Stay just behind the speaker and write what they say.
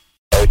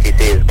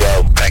ATC is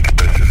go.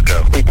 Packetbus is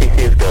go. CTC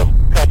is go.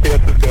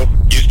 Patriots is go.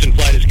 Houston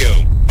flight is go.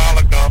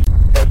 Pilot go.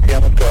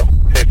 STM is go.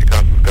 Safety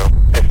comms is go.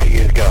 STE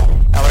is go.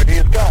 LRD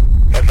is go.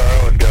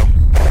 SRO is go.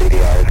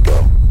 CDR is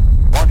go.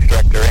 Launch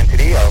director,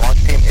 NTD, our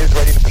launch team is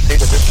ready to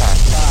proceed at this time.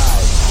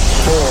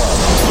 5, 4,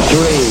 3,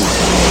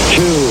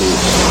 2,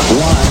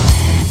 1.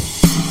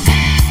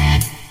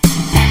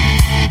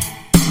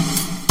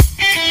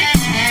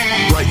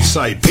 Right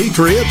Side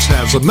Patriots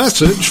has a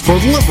message for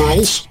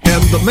liberals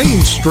and the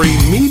mainstream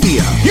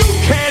media. You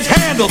can't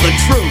handle the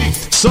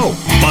truth! So,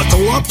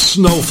 buckle up,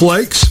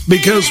 snowflakes,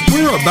 because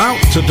we're about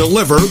to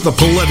deliver the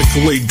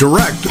politically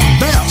direct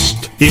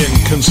best in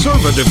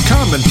conservative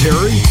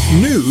commentary,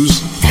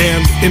 news,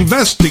 and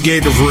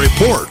investigative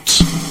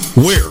reports.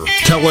 We're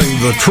telling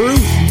the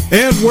truth,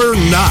 and we're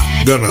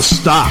not gonna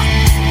stop.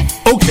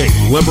 Okay,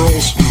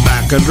 liberals,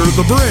 back under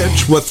the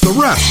bridge with the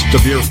rest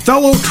of your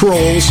fellow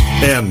trolls,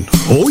 and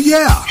oh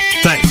yeah,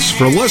 thanks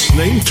for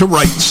listening to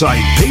Right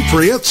Side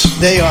Patriots.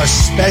 They are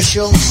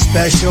special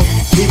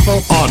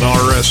people On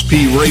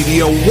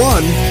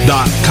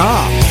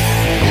RSPRadio1.com.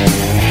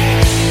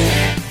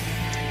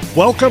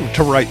 Welcome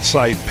to Right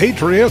Side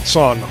Patriots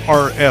on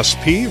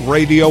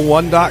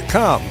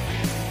RSPRadio1.com.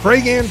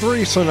 Craig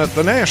Andresen at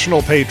the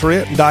National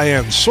Patriot and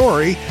Diane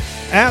Sori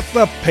at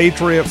the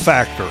Patriot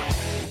Factor.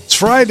 It's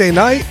Friday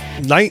night,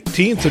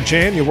 19th of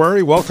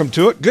January. Welcome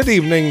to it. Good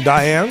evening,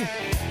 Diane.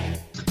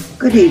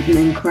 Good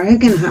evening,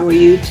 Craig, and how are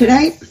you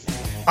today?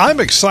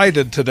 I'm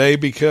excited today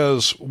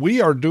because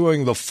we are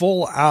doing the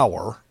full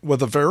hour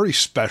with a very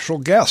special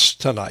guest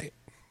tonight.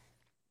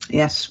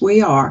 Yes,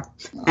 we are.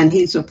 And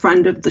he's a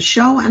friend of the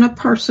show and a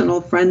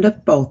personal friend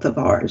of both of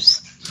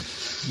ours.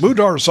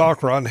 Mudar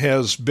Zahran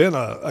has been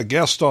a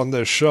guest on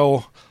this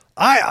show.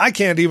 I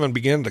can't even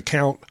begin to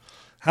count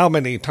how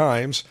many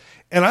times.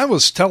 And I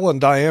was telling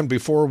Diane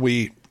before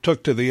we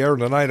took to the air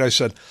tonight, I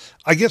said,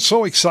 I get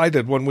so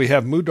excited when we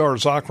have Mudar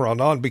Zahran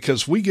on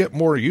because we get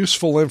more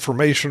useful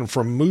information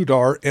from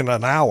Mudar in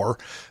an hour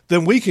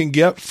than we can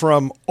get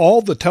from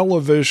all the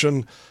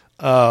television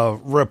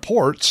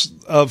reports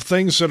of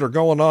things that are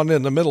going on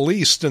in the Middle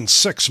East in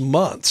 6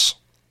 months.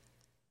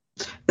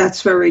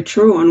 That's very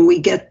true, and we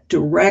get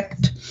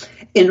direct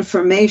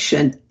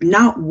information,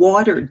 not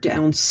watered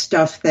down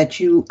stuff that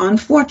you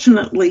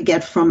unfortunately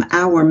get from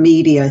our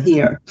media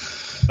here.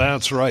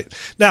 That's right.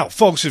 Now,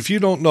 folks, if you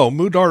don't know,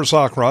 Mudar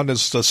Zahran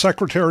is the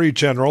Secretary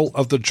General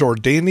of the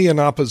Jordanian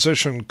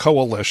Opposition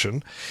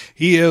Coalition.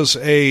 He is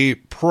a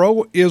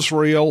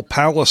pro-Israel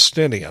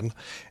Palestinian,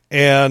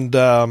 and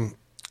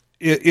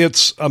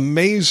it's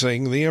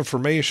amazing the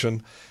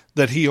information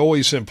that he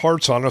always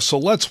imparts on us. So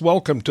let's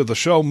welcome to the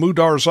show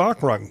Mudar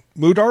Zahran.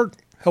 Mudar,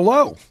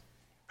 hello.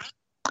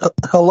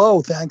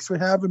 Hello, thanks for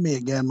having me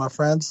again, my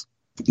friends.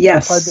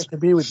 Yes. Pleasure to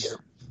be with you.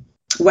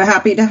 We're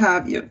happy to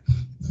have you.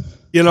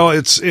 You know,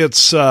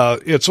 it's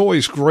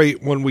always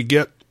great when we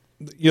get,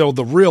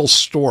 the real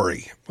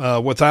story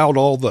without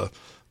all the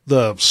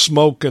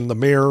smoke and the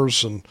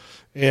mirrors and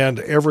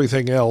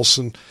everything else.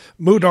 And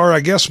Mudar,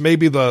 I guess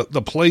maybe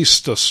the place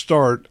to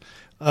start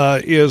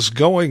is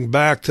going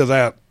back to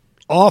that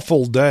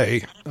awful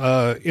day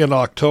in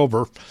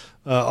October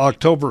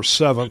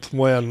 7th,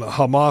 when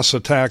Hamas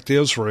attacked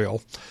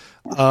Israel.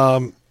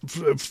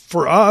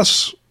 For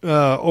us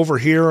over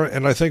here,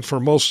 and I think for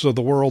most of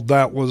the world,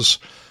 that was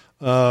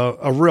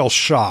a real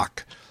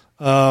shock.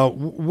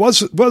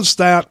 Was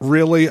that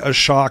really a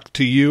shock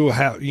to you?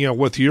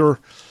 With your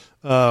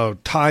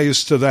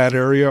ties to that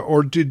area,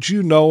 or did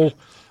you know?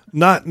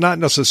 Not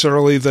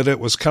necessarily that it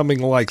was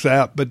coming like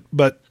that,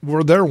 but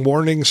were there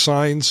warning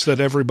signs that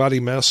everybody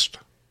missed?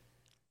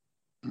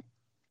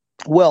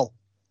 Well,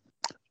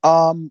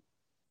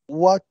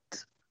 what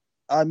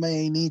I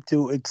may need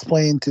to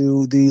explain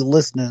to the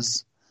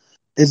listeners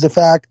is the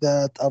fact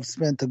that I've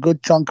spent a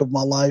good chunk of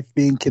my life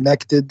being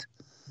connected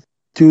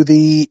to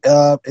the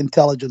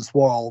intelligence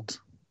world,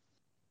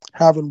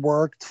 having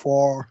worked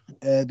for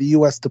the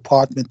U.S.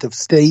 Department of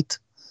State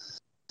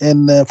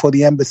and for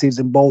the embassies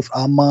in both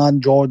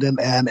Amman, Jordan,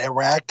 and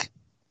Iraq.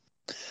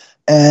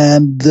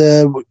 And,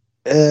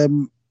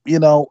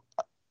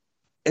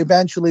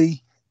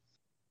 eventually,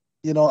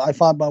 I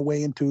found my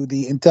way into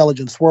the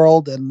intelligence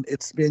world, and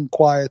it's been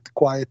quite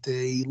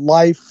a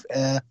life.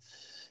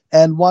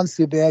 And once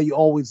you're there, you're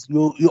always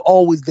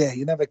there.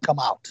 You never come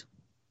out.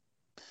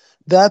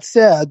 That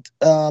said,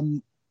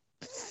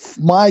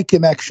 my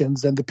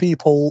connections and the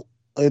people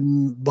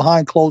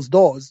behind closed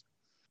doors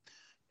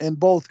in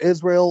both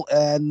Israel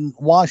and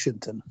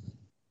Washington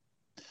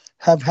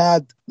have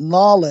had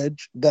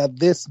knowledge that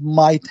this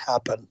might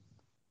happen.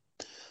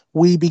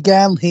 We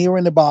began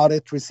hearing about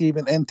it,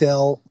 receiving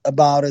intel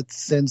about it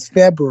since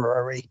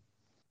February,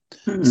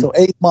 so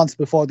 8 months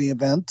before the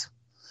event.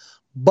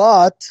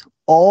 But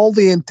all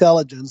the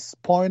intelligence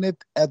pointed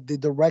at the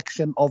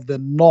direction of the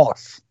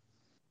north,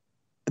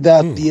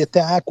 that the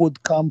attack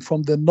would come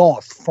from the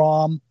north,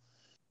 from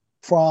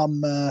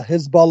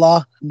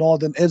Hezbollah,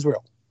 northern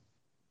Israel.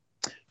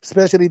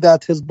 Especially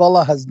that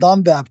Hezbollah has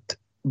done that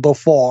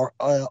before,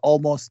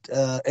 almost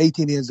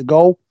 18 years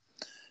ago,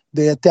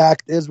 They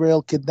attacked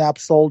Israel,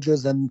 kidnapped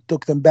soldiers, and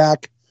took them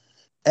back.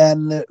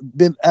 And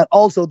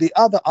also the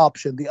other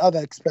option, the other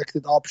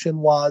expected option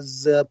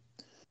was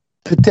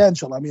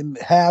potential. I mean,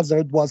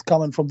 hazard was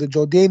coming from the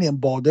Jordanian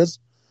borders,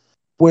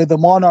 where the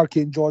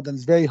monarchy in Jordan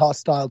is very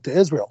hostile to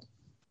Israel.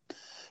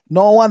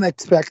 No one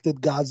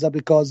expected Gaza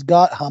because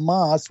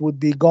Hamas would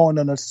be going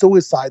on a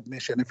suicide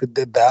mission if it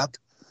did that.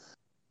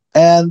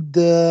 And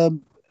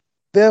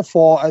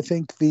therefore, I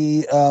think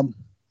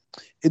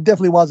it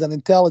definitely was an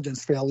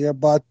intelligence failure,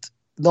 but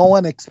no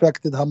one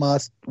expected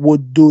Hamas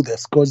would do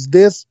this because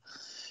this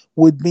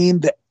would mean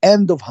the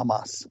end of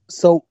Hamas.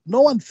 So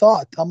no one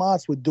thought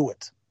Hamas would do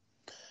it.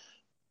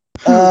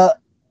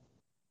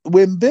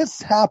 When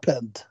this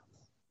happened,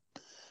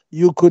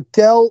 you could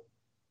tell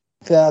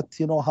that,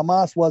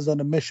 Hamas was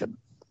on a mission.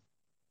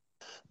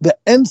 The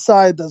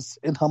insiders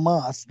in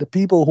Hamas, the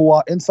people who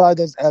are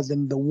insiders, as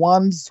in the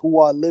ones who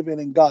are living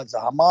in Gaza,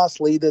 Hamas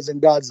leaders in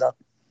Gaza,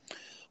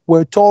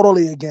 were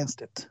totally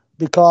against it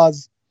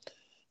because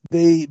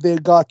they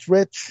got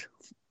rich,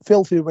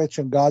 filthy rich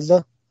in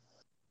Gaza.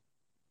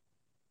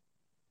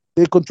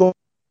 They control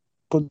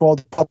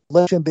the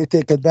population. They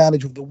take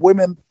advantage of the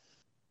women.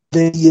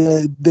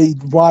 They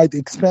ride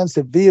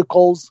expensive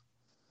vehicles.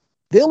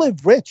 They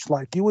live rich.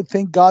 Like you would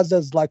think Gaza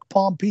is like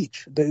Palm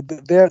Beach.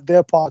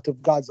 Their part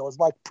of Gaza was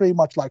like pretty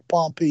much like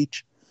Palm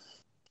Beach,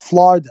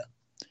 Florida.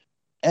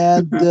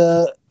 And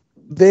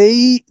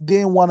they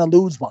didn't want to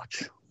lose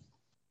much.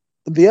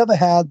 On the other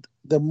hand,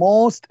 the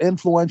most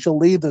influential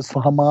leaders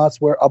for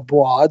Hamas were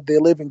abroad. They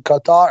live in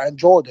Qatar and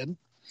Jordan.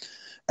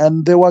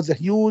 And there was a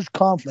huge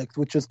conflict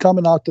which is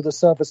coming out to the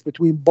surface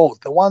between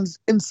both. The ones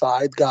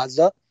inside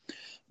Gaza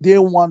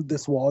didn't want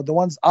this war. The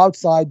ones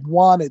outside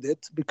wanted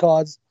it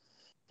because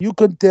you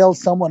could tell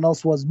someone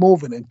else was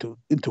moving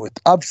into it.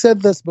 I've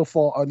said this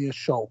before on your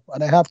show,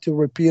 and I have to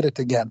repeat it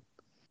again.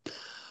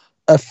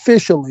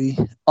 Officially,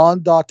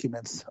 on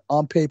documents,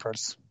 on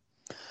papers,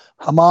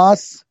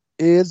 Hamas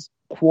is,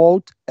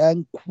 quote,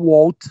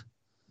 unquote,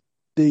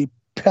 the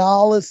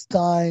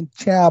Palestine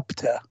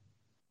chapter.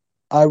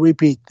 I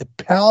repeat, the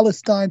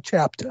Palestine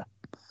chapter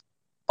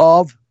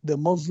of the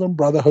Muslim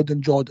Brotherhood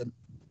in Jordan.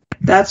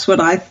 That's what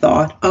I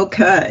thought.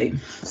 Okay.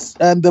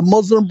 And the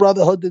Muslim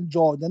Brotherhood in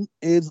Jordan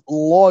is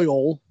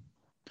loyal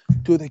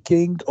to the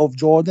King of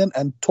Jordan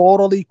and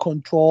totally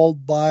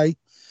controlled by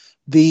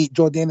the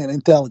Jordanian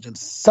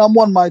intelligence.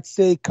 Someone might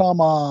say,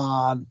 come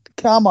on.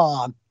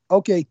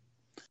 Okay,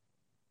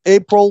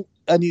 April,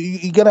 and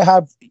you're going to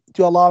have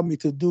to allow me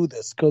to do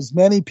this because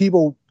many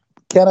people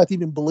cannot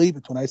even believe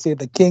it when I say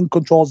the king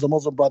controls the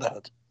Muslim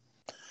Brotherhood.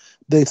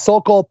 The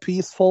so-called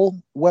peaceful,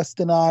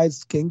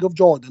 westernized King of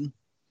Jordan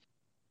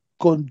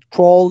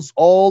controls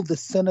all the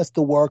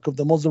sinister work of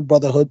the Muslim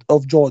Brotherhood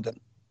of Jordan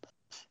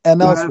and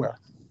elsewhere.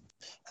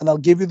 And I'll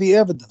give you the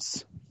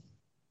evidence.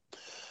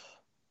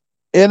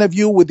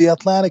 Interview with the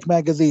Atlantic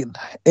magazine,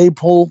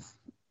 April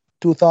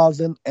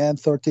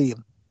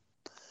 2013.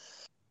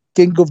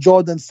 King of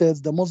Jordan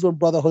says the Muslim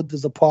Brotherhood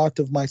is a part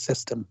of my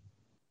system.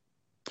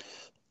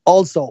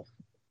 Also,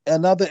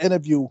 another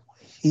interview,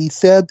 he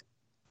said,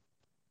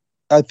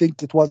 I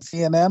think it was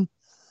CNN,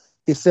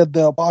 he said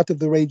they're part of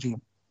the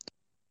regime.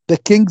 The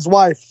king's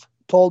wife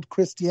told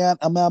Christiane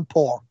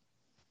Amanpour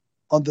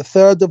on the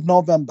 3rd of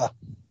November,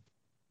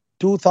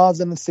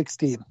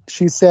 2016,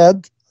 she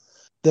said,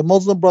 the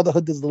Muslim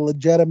Brotherhood is a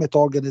legitimate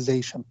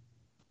organization.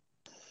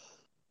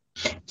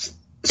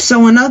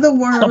 So in other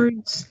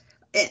words,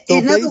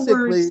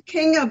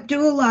 King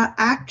Abdullah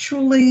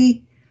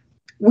actually,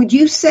 would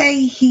you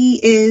say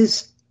he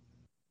is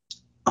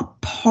a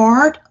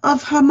part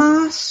of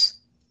Hamas?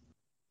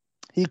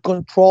 He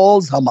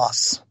controls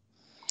Hamas.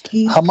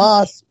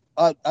 Hamas,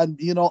 and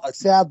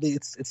sadly,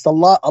 it's a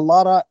lot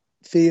of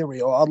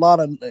theory or a lot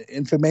of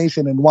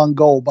information in one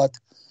go. But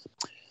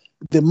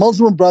the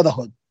Muslim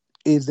Brotherhood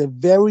is a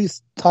very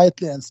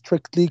tightly and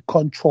strictly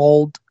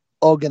controlled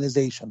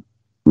organization.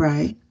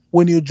 Right.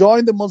 When you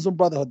join the Muslim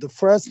Brotherhood, the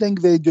first thing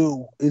they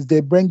do is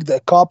they bring the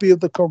copy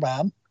of the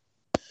Quran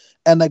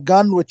and a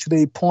gun which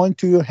they point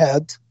to your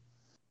head,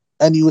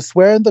 and you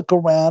swear in the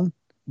Quran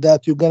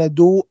that you're going to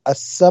do a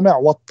sama'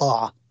 wa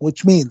ta'a,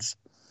 which means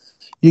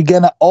you're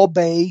going to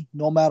obey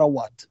no matter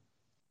what.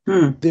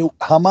 The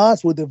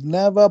Hamas would have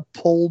never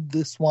pulled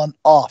this one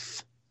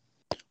off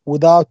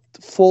without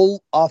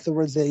full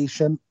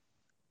authorization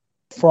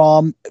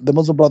from the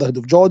Muslim Brotherhood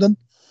of Jordan.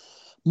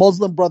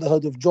 Muslim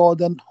Brotherhood of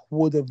Jordan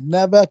would have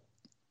never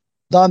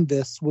done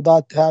this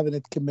without having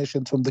it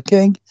commissioned from the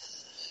king.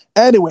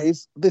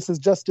 Anyways, this is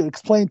just to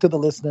explain to the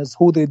listeners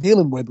who they're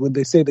dealing with when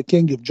they say the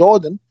King of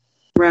Jordan.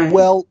 Right.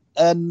 Well,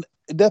 and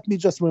let me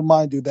just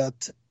remind you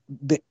that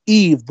the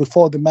eve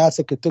before the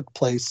massacre took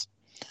place,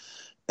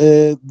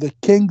 the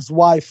king's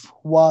wife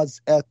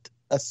was at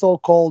a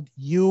so-called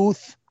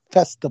youth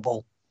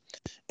festival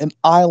in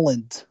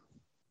Ireland.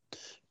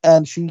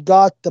 And she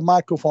got the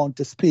microphone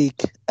to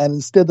speak. And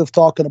instead of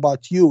talking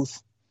about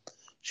youth,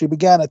 she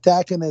began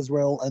attacking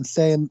Israel and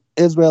saying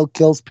Israel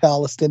kills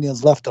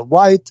Palestinians left and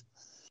right,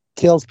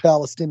 kills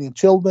Palestinian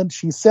children.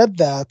 She said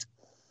that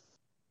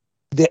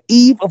the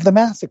eve of the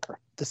massacre.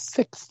 the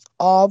 6th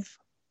of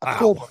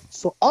October. Wow.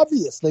 So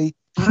obviously,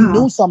 he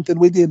knew something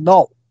we didn't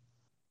know.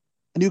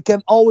 And you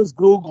can always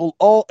Google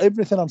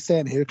everything I'm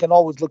saying here. You can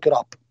always look it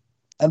up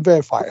and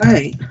verify it.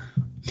 Right.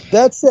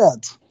 That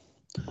said,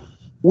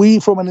 we,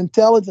 from an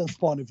intelligence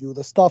point of view,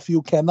 the stuff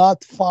you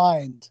cannot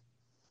find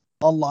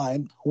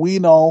online, we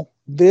know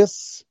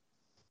this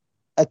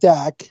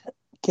attack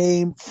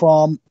came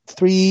from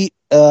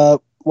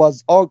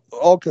was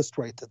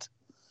orchestrated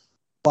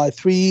by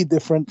 3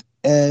 different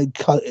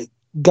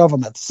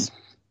governments.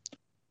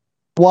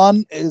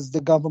 One is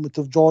the government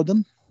of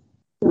Jordan.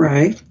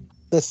 Right.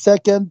 The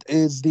second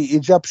is the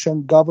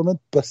Egyptian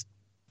government, but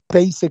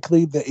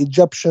basically the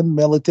Egyptian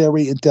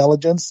military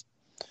intelligence,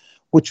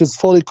 which is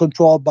fully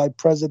controlled by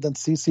President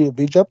Sisi of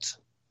Egypt.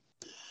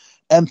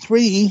 And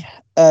 3,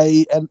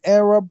 an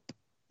Arab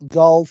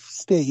Gulf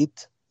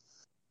state,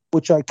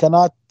 which I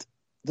cannot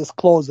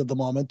disclose at the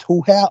moment,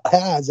 who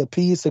has a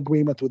peace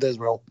agreement with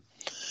Israel.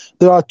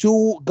 There are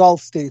 2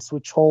 Gulf states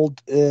which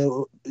hold,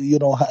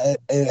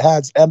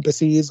 has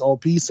embassies or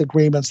peace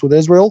agreements with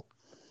Israel.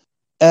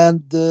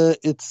 And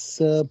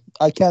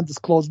I can't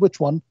disclose which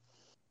one,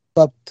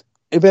 but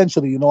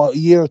eventually, a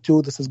year or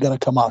 2, this is going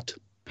to come out.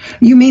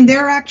 You mean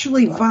they're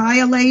actually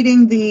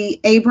violating the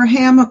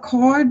Abraham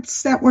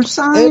Accords that were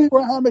signed?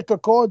 Abrahamic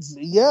Accords,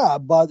 yeah,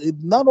 but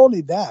not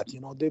only that,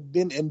 they've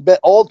been in bed,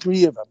 all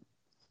 3 of them.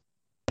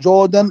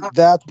 Jordan,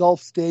 that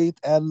Gulf state,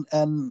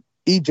 and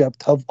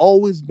Egypt have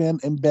always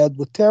been in bed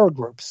with terror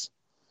groups.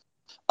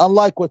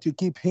 Unlike what you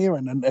keep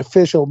hearing in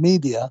official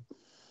media,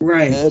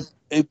 right?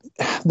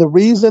 The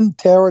reason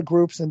terror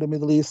groups in the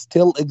Middle East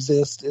still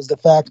exist is the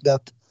fact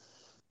that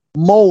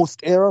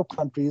most Arab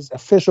countries,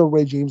 official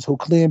regimes who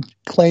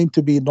claim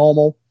to be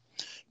normal,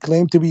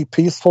 claim to be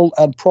peaceful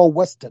and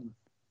pro-Western,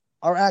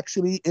 are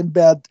actually in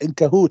bed in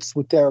cahoots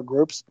with terror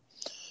groups.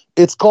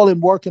 It's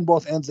called working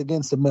both ends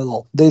against the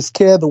middle. They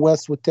scare the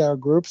West with terror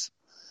groups,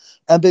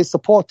 and they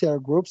support terror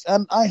groups.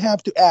 And I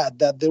have to add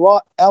that there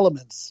are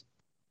elements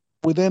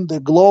within the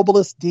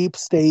globalist deep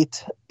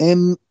state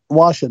in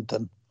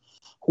Washington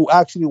who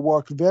actually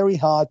work very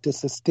hard to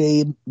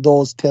sustain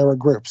those terror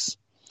groups.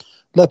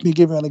 Let me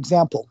give you an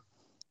example.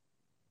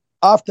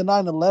 After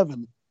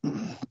 9/11,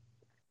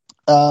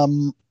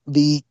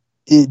 the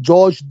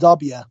George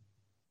W.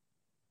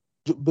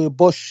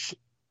 Bush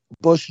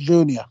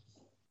Jr.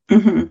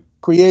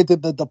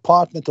 Created the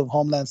Department of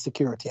Homeland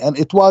Security, and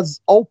it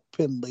was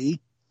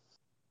openly,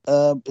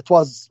 it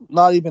was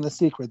not even a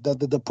secret that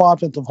the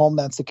Department of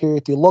Homeland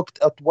Security looked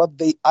at what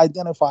they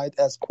identified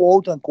as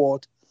quote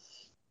unquote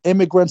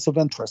immigrants of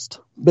interest,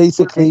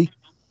 basically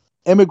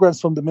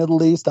immigrants from the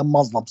Middle East and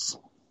Muslims.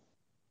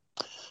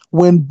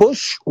 When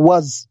Bush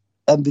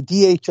and the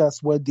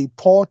DHS were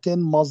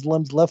deporting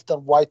Muslims left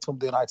and right from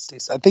the United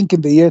States, I think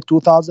in the year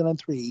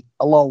 2003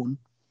 alone,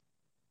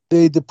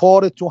 they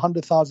deported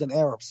 200,000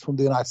 Arabs from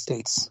the United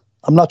States.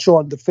 I'm not sure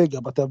on the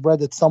figure, but I've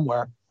read it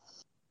somewhere.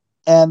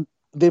 And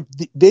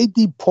they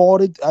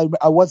deported,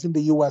 I was in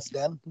the U.S.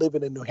 then,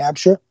 living in New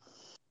Hampshire,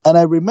 and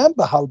I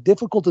remember how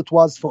difficult it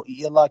was for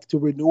to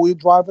renew your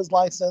driver's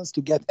license,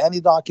 to get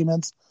any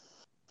documents.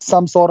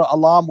 Some sort of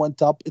alarm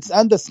went up. It's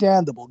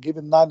understandable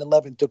given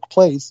 9/11 took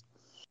place,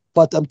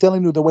 but I'm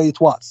telling you the way it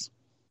was.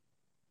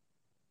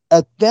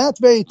 At that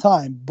very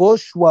time,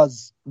 Bush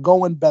was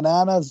going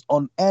bananas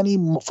on any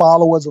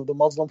followers of the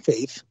Muslim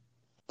faith.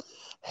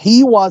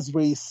 He was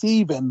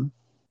receiving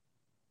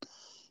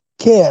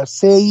care,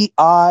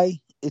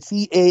 it's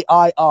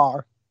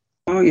EAIR.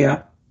 Oh,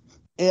 yeah.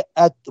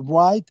 At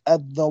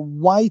the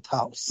White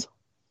House.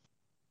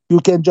 You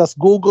can just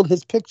Google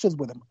his pictures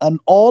with him. And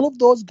all of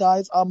those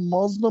guys are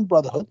Muslim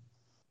Brotherhood.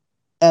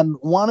 And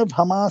one of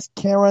Hamas'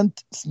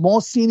 current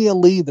most senior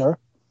leader,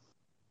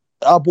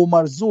 Abu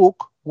Marzouk,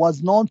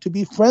 was known to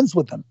be friends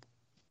with him.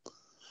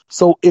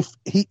 So if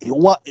he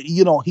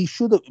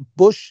should have,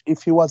 Bush,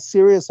 if he was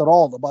serious at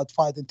all about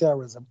fighting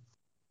terrorism,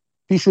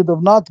 he should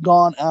have not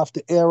gone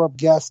after Arab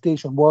gas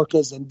station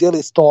workers and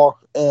deli store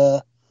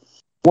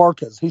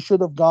workers. He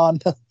should have gone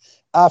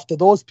after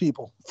those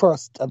people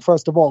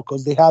first of all,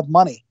 because they had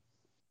money.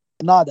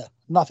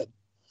 Nothing.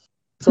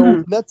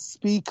 So let's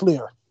be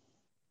clear.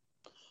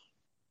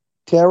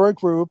 Terror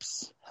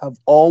groups have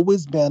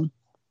always been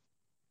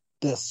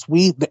the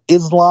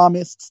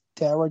Islamist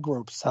terror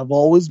groups have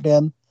always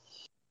been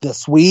the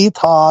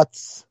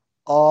sweethearts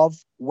of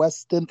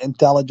Western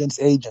intelligence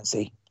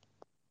agency,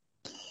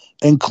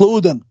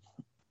 including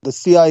the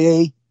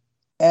CIA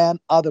and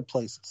other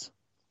places.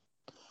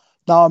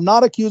 Now, I'm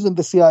not accusing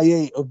the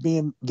CIA of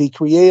being the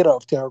creator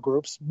of terror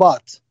groups,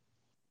 but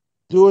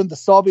during the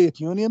Soviet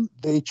Union,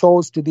 they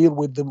chose to deal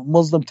with the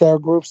Muslim terror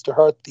groups to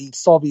hurt the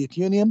Soviet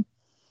Union.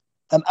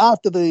 And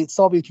after the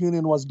Soviet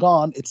Union was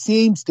gone, it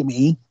seems to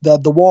me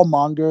that the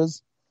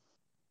warmongers,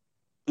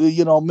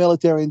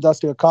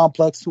 military-industrial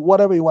complex,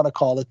 whatever you want to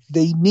call it,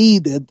 they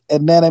needed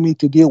an enemy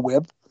to deal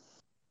with.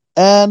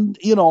 And,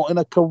 in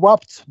a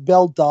corrupt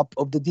build-up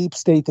of the deep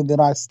state in the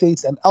United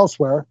States and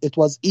elsewhere, it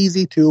was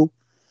easy to,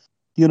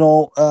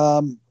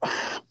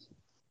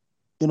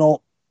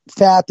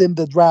 fatten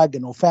the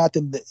dragon or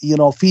fatten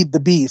the, feed the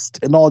beast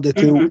in order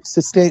to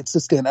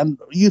sustain. And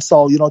you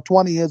saw,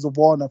 20 years of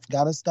war in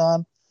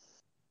Afghanistan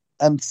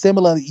and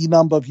similar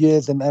number of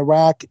years in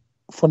Iraq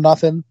for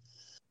nothing.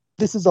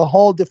 This is a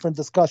whole different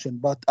discussion,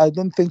 but I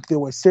don't think they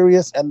were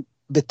serious. And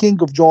the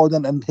King of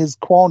Jordan and his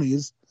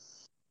cronies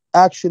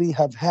actually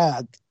have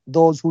had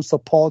those who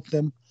support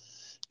them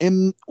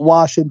in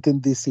Washington,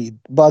 D.C.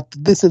 But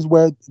this is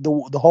where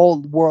the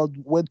whole world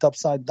turned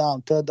upside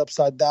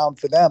down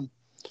for them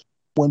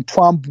when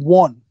Trump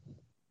won.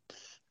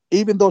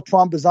 Even though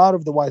Trump is out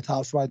of the White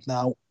House right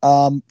now,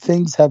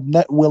 things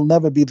will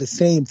never be the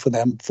same for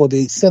them, for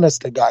the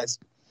sinister guys,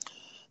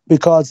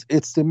 because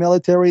it's the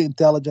military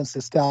intelligence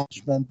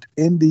establishment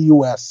in the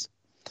U.S.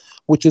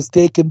 which has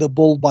taken the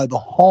bull by the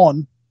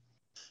horn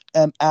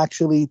and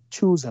actually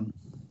chosen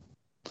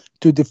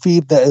to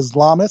defeat the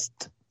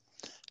Islamists.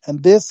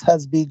 And this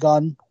has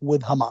begun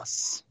with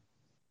Hamas.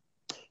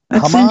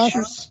 That's Hamas,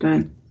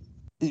 interesting.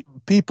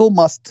 People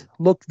must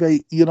look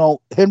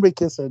Henry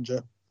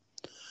Kissinger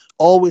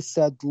always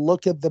said,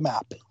 look at the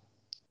map.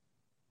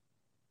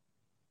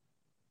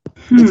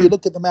 If you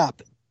look at the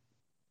map,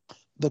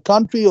 the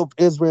country of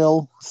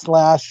Israel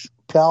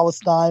 /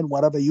 Palestine,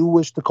 whatever you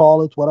wish to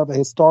call it, whatever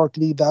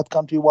historically that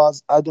country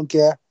was, I don't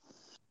care.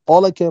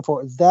 All I care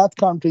for is that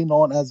country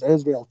known as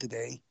Israel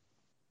today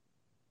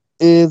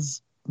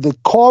is the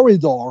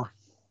corridor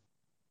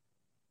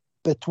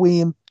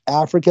between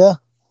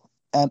Africa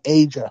and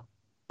Asia.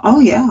 Oh,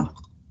 yeah.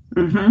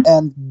 Mm-hmm.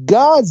 And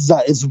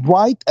Gaza is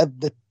right at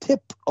the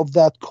tip of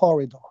that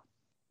corridor.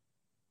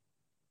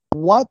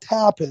 What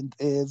happened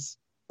is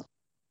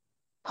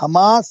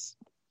Hamas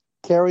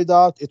carried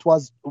out, it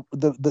was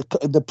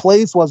the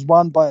place was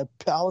run by a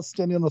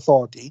Palestinian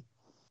authority,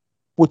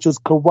 which is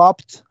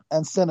corrupt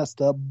and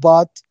sinister,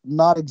 but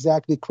not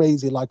exactly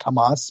crazy like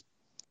Hamas.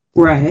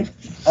 Right.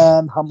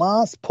 And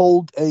Hamas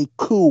pulled a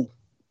coup,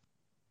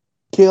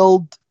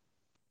 killed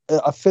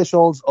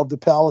officials of the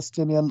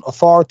Palestinian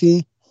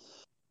Authority,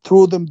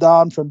 threw them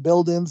down from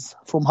buildings,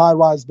 from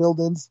high-rise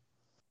buildings,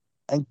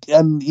 and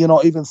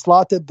even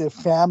slaughtered their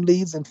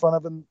families in front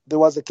of them. There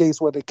was a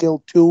case where they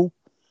killed two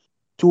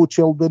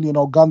children,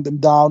 gunned them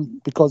down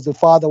because the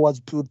father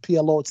was with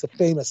PLO. It's a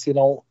famous,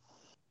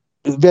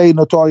 very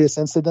notorious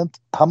incident.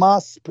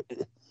 Hamas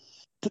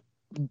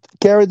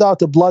carried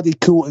out a bloody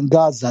coup in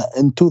Gaza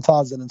in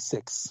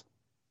 2006.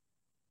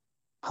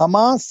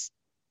 Hamas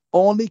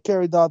only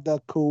carried out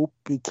that coup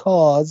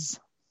because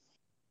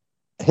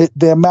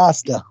their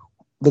master,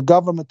 the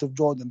government of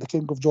Jordan, the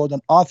King of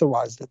Jordan,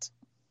 authorized it.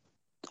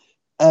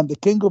 And the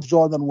King of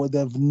Jordan would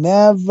have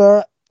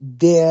never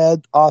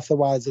dared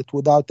authorize it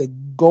without a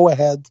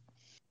go-ahead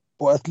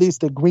or at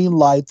least a green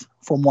light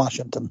from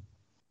Washington,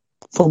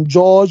 from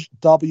George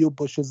W.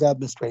 Bush's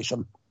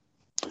administration.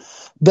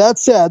 That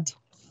said,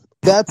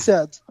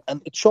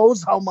 and it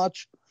shows how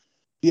much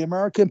the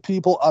American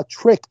people are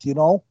tricked,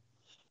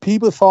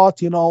 People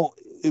thought,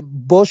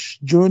 Bush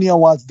Jr.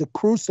 was the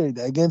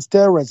crusader against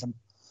terrorism,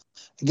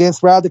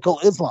 against radical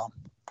Islam,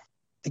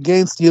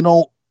 against,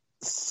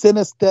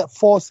 sinister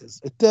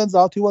forces. It turns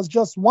out he was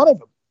just one of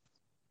them.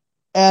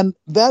 And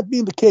that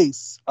being the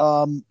case,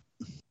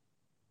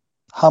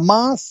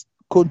 Hamas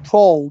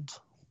controlled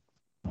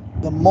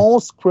the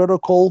most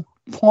critical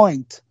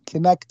point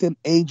connecting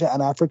Asia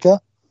and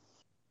Africa,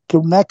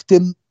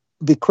 connecting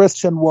the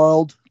Christian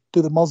world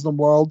to the Muslim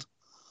world,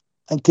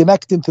 and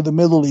connecting to the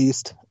Middle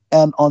East.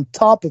 And on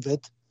top of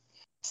it,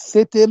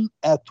 sitting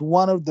at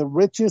one of the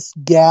richest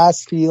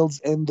gas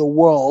fields in the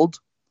world,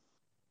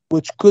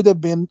 which could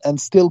have been and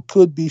still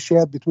could be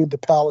shared between the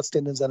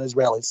Palestinians and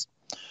Israelis.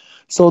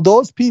 So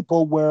those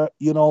people were,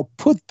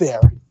 put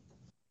there,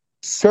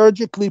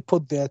 surgically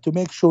put there to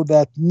make sure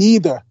that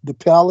neither the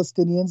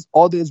Palestinians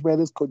or the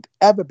Israelis could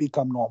ever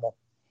become normal.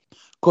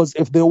 Because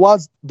if there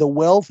was the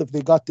wealth, if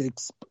they got to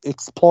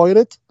exploit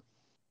it,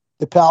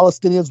 the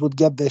Palestinians would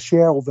get their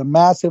share of a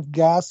massive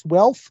gas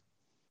wealth.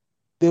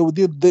 They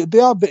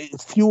are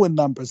few in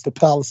numbers, the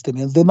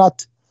Palestinians.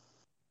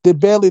 They're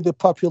barely the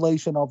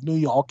population of New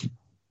York.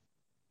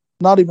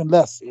 Not even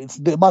less.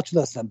 They're much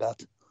less than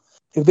that.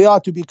 If they are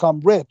to become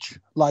rich,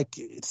 like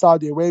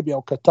Saudi Arabia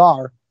or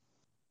Qatar,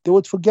 they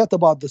would forget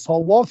about this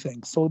whole war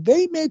thing. So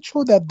they made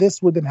sure that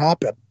this wouldn't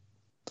happen.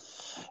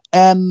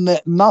 And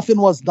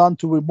nothing was done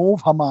to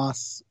remove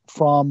Hamas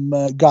from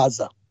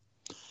Gaza.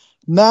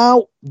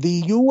 Now,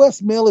 the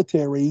U.S.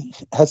 military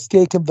has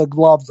taken the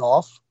gloves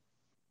off,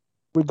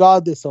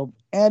 regardless of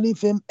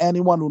anything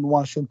anyone in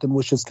Washington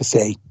wishes to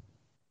say.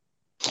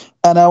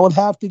 And I will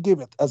have to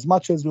give it, as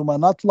much as you might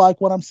not like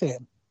what I'm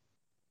saying,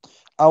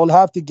 I will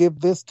have to give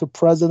this to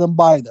President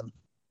Biden.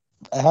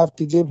 I have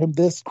to give him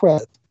this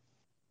credit.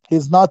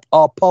 He's not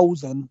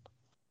opposing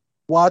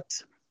what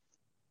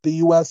the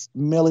U.S.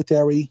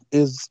 military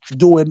is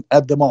doing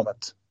at the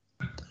moment.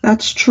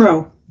 That's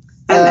true.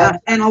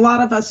 And a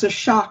lot of us are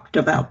shocked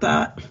about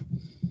that.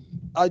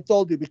 I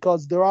told you,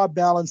 because there are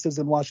balances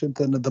in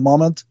Washington at the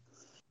moment,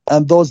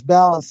 and those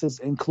balances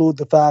include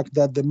the fact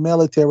that the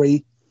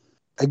military,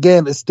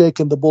 again, is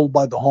taking the bull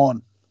by the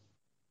horn.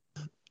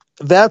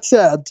 That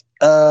said,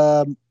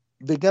 they're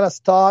going to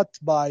start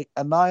by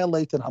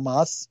annihilating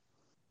Hamas.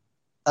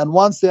 And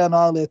once they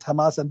annihilate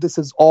Hamas, and this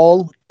is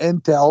all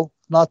intel,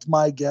 not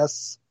my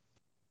guess,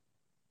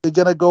 they're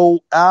going to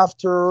go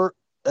after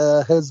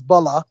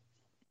Hezbollah.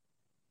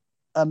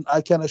 And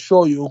I can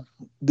assure you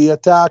the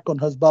attack on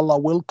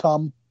Hezbollah will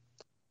come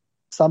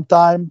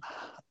sometime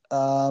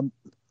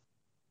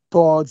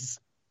towards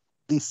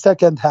the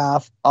second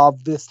half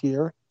of this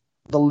year,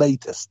 the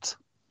latest.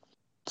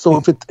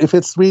 So if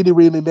it's really,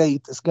 really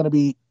late, it's going to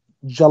be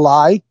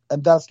July,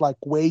 and that's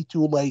like way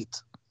too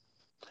late.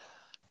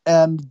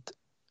 And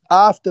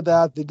after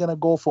that, they're going to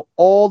go for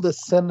all the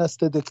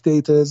sinister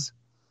dictators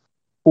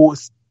who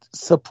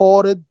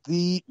supported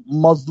the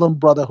Muslim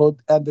Brotherhood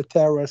and the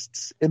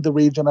terrorists in the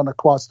region and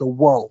across the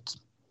world.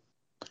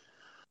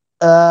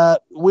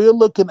 We're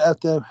looking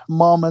at the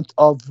moment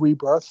of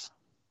rebirth.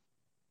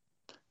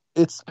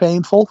 It's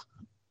painful.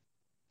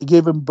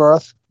 Giving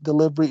birth,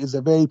 delivery is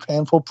a very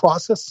painful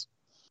process,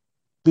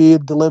 be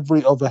it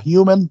delivery of a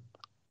human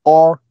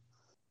or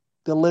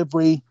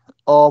delivery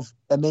of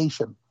a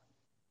nation.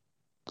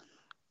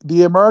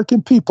 The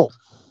American people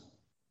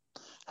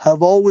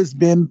have always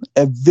been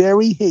a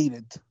very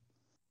hated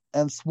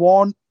and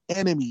sworn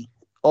enemy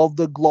of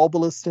the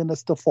globalist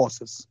sinister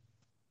forces.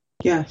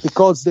 Yes.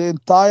 Because the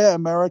entire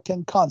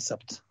American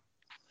concept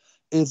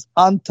is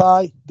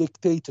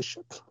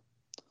anti-dictatorship.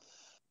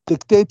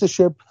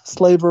 Dictatorship,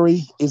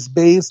 slavery, is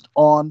based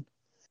on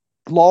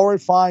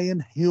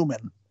glorifying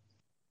human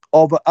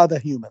over other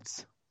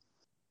humans,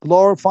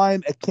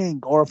 glorifying a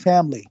king or a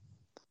family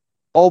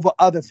over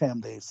other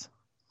families,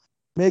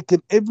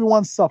 making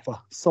everyone suffer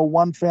so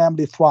one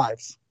family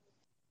thrives.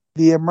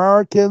 The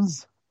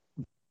Americans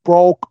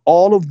broke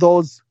all of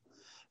those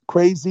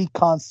crazy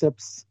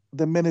concepts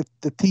the minute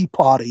the Tea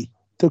Party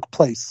took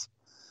place.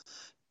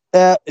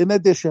 In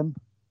addition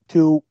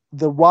to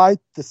the right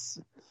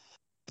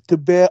to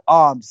bear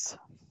arms.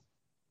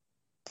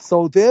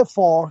 So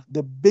therefore,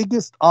 the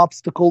biggest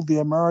obstacle the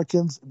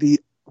Americans, the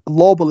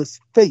globalists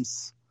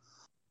face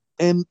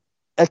in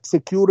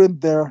executing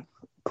their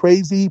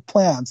crazy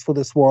plans for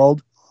this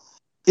world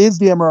is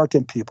the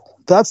American people.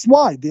 That's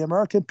why the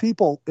American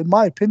people, in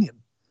my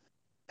opinion,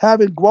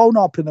 having grown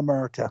up in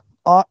America,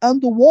 are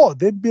under war.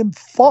 They've been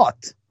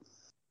fought.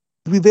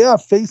 They are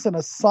facing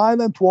a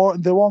silent war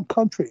in their own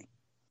country.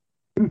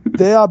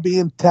 They are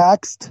being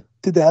taxed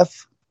to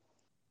death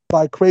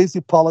by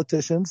crazy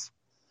politicians.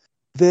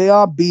 They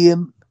are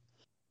being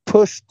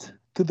pushed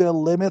to their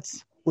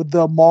limits with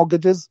their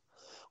mortgages,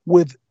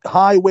 with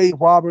highway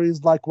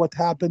robberies like what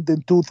happened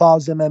in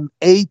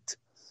 2008.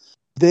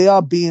 They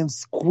are being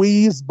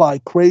squeezed by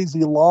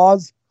crazy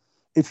laws.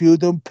 If you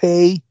don't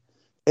pay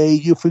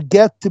you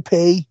forget to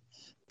pay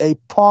a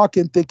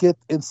parking ticket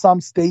in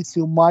some states,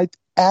 you might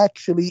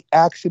actually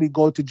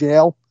go to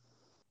jail.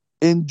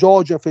 In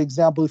Georgia, for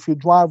example, if you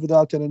drive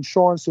without an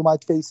insurance, you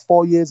might face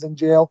 4 years in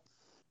jail.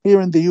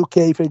 Here in the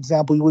UK, for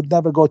example, you would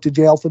never go to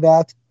jail for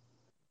that.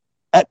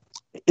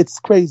 It's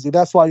crazy.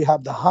 That's why you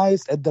have the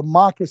highest, a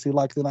democracy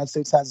like the United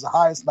States has the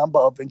highest number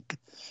of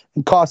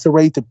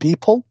incarcerated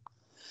people.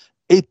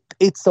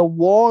 It's a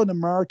war on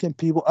American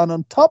people. And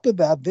on top of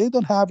that, they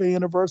don't have a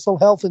universal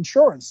health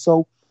insurance.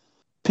 So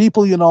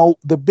people,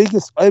 the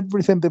biggest,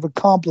 everything they've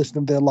accomplished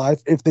in their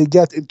life, if they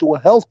get into a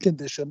health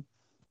condition,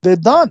 they're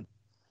done.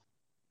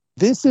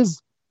 This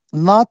is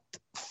not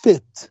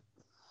fit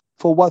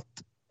for what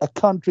a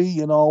country,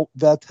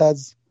 that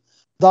has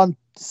done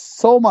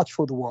so much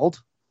for the world,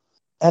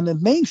 and a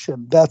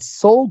nation that's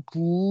so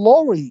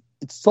gloriful,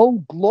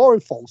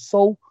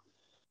 so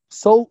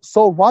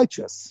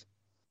righteous,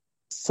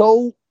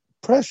 so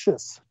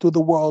precious to the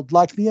world,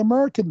 like the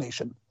American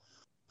nation.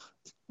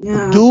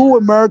 Yeah. Do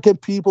American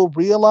people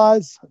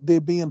realize they're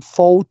being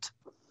fought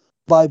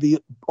by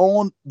the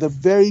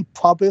very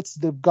puppets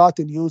they've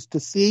gotten used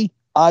to see?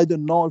 I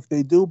don't know if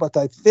they do, but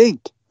I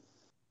think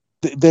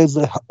there's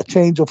a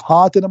change of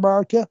heart in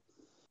America.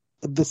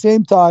 At the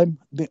same time,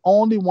 the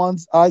only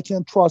ones I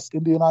can trust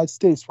in the United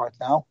States right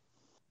now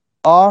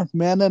are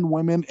men and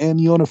women in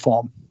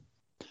uniform.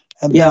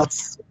 And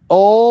that's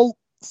all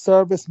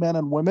servicemen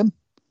and women,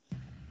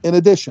 in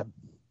addition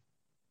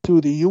to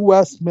the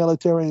U.S.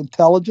 military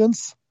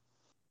intelligence,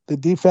 the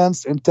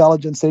Defense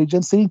Intelligence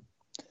Agency,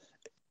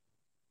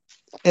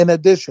 in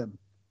addition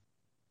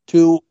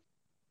to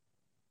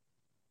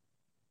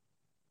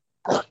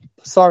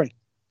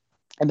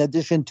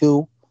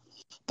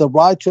the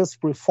righteous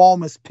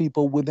reformist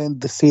people within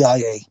the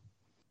CIA.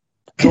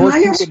 Can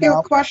I ask you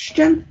a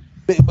question?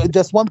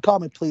 Just one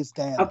comment, please,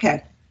 Diane.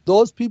 Okay.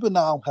 Those people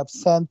now have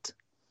sent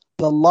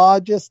the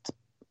largest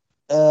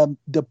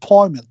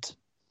deployment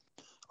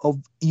of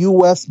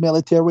U.S.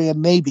 military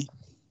and Navy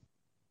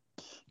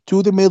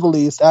to the Middle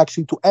East,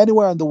 actually to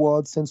anywhere in the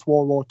world since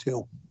World War II.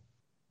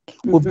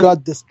 Mm-hmm. We've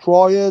got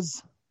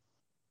destroyers,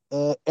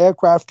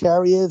 aircraft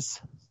carriers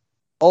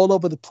all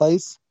over the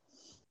place.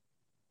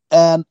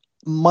 And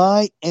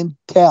my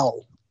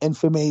intel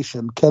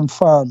information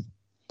confirm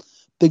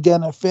they're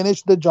going to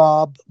finish the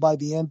job by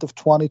the end of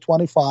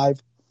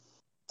 2025.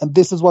 And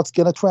this is what's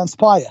going to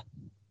transpire.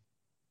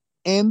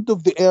 end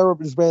of the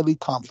Arab-Israeli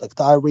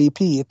conflict. I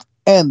repeat,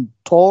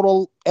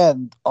 total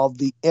end of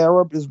the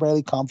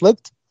Arab-Israeli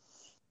conflict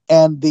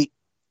and the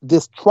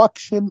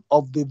destruction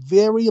of the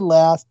very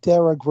last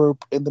terror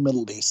group in the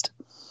Middle East.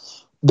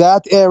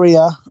 That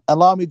area,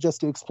 allow me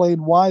just to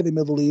explain why the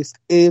Middle East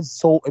is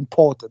so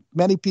important.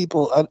 Many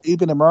people,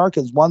 even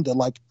Americans, wonder,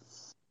 like,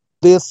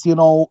 this,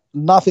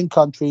 nothing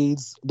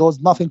countries, those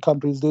nothing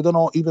countries, they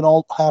don't even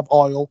all have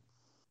oil.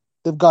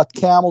 They've got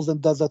camels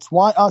and deserts.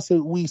 Why are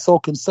we so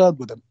concerned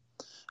with them?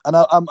 And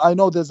I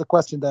know there's a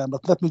question there,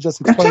 but let me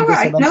just explain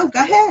this in go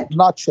ahead.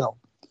 Nutshell.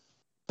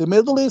 The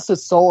Middle East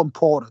is so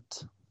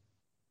important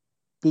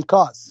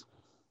because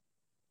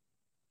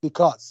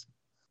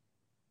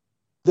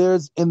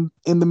there's in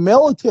the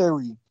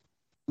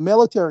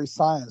military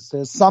science,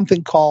 there's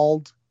something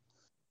called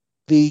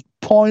the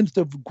point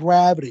of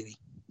gravity.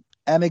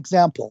 An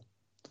example,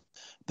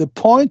 the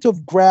point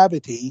of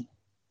gravity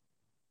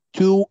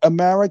to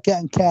America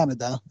and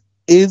Canada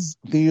is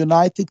the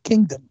United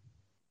Kingdom.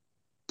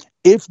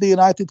 If the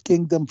United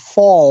Kingdom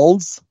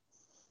falls,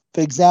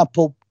 for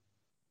example,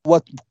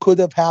 what could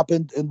have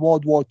happened in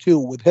World War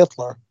II with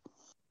Hitler,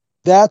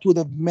 that would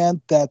have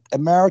meant that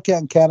America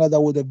and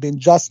Canada would have been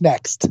just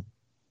next.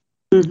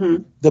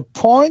 Mm-hmm. The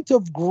point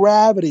of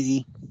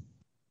gravity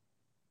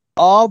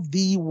of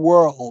the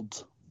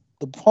world,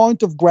 the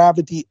point of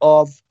gravity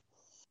of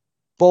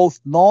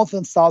both North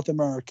and South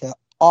America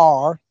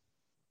are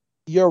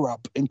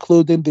Europe,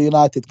 including the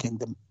United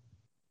Kingdom,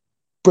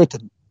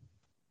 Britain.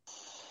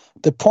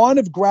 The point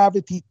of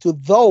gravity to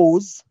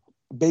those,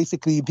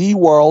 basically the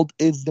world,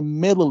 is the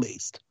Middle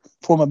East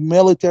from a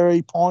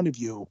military point of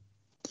view.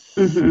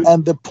 Mm-hmm.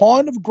 And the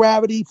point of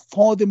gravity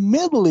for the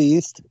Middle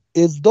East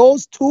is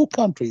those two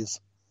countries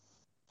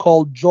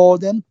called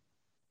Jordan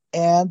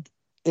and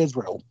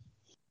Israel.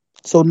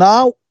 So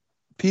now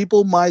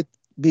people might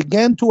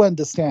begin to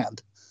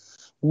understand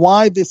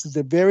why this is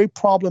a very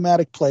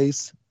problematic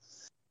place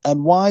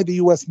and why the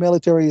U.S.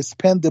 military is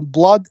spending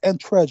blood and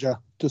treasure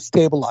to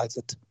stabilize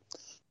it.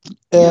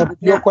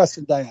 Your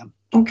question, Diane.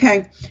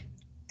 Okay.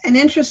 An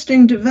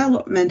interesting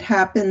development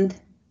happened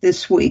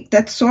this week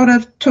that sort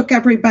of took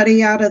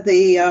everybody out of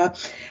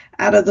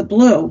the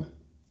blue.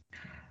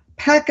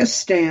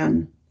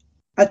 Pakistan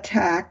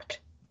attacked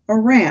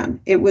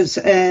Iran. It was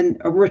a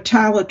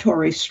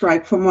retaliatory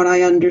strike, from what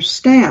I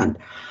understand.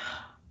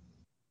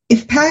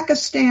 If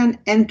Pakistan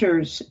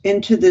enters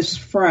into this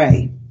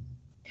fray,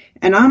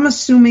 and I'm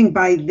assuming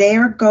by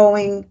their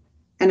going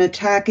and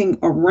attacking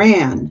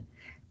Iran,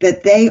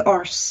 that they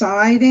are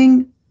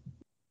siding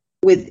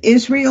with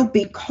Israel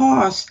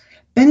because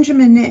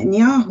Benjamin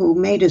Netanyahu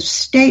made a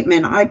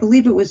statement, I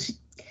believe it was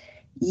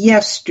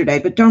yesterday,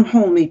 but don't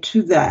hold me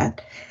to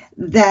that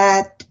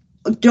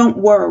don't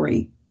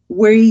worry,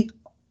 we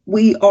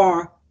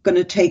are going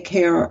to take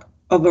care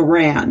of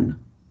Iran.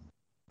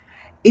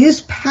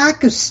 Is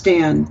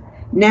Pakistan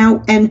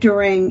now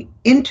entering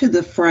into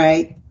the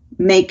fray,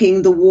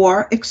 making the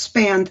war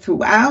expand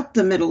throughout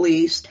the Middle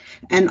East,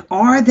 and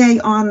are they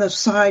on the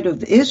side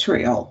of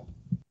Israel?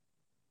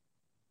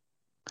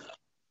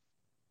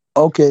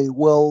 Okay,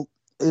 well,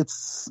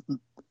 it's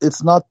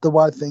not the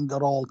right thing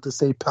at all to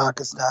say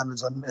Pakistan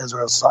is on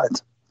Israel's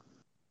side.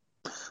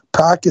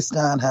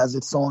 Pakistan has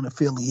its own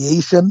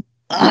affiliation,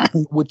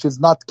 which is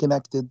not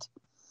connected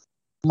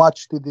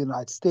much to the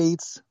United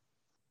States.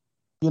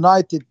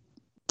 United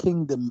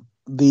Kingdom,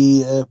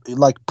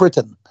 like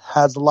Britain,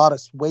 has a lot of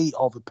sway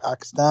over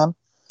Pakistan,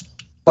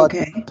 but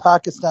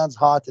Pakistan's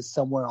heart is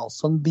somewhere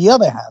else. On the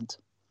other hand,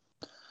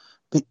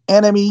 the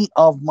enemy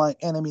of my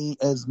enemy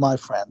is my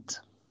friend.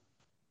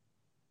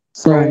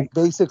 So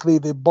basically,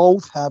 they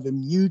both have a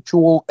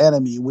mutual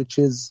enemy, which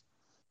is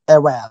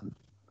Iran.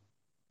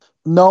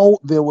 No,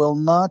 there will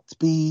not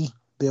be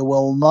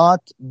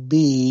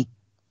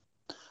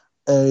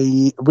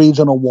a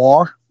regional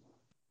war.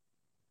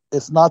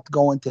 It's not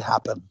going to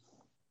happen.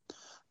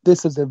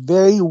 This is a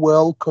very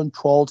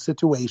well-controlled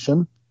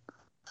situation.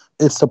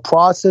 It's a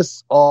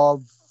process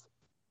of,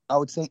 I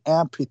would say,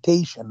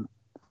 amputating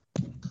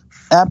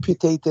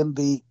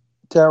the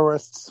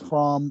terrorists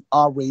from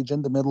our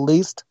region, the Middle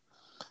East,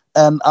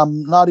 and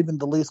I'm not even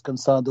the least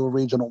concerned with a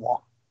regional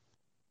war.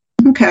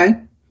 Okay.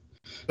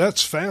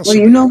 That's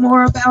fascinating. Well, you know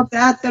more about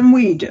that than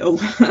we do.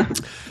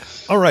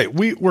 All right,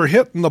 we're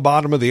hitting the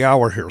bottom of the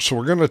hour here, so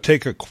we're going to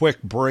take a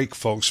quick break,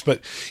 folks.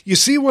 But you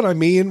see what I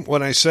mean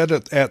when I said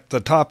it at the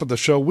top of the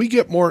show? We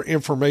get more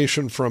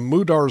information from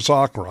Mudar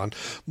Zahran,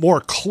 more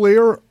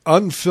clear,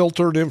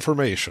 unfiltered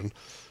information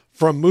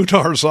from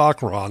Mudar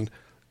Zahran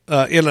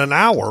in an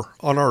hour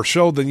on our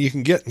show than you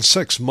can get in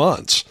 6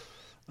 months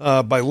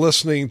by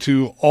listening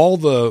to all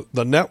the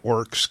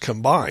networks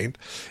combined.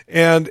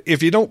 And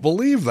if you don't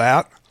believe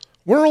that,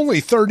 we're only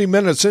 30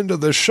 minutes into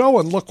this show,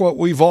 and look what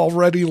we've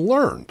already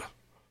learned.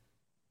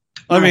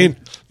 I mean,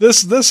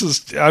 this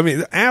is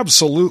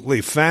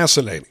absolutely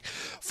fascinating.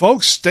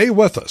 Folks, stay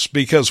with us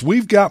because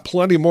we've got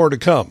plenty more to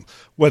come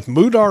with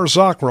Mudar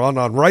Zahran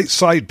on Right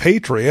Side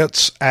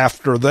Patriots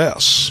after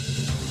this.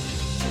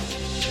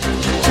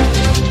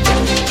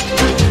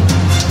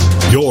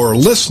 You're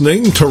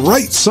listening to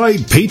Right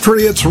Side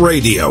Patriots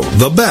Radio,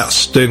 the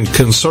best in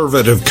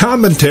conservative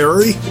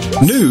commentary,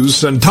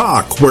 news, and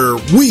talk, where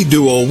we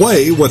do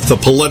away with the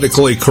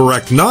politically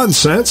correct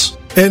nonsense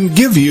and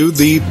give you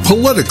the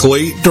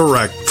politically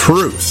direct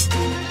truth.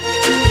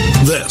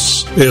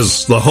 This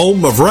is the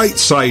home of Right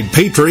Side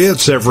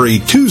Patriots every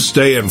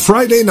Tuesday and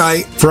Friday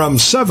night from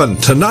 7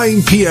 to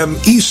 9 p.m.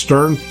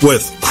 Eastern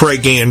with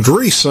Craig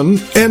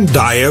Andresen and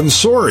Diane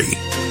Sori.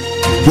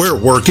 We're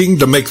working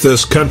to make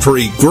this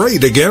country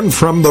great again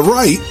from the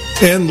right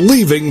and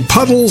leaving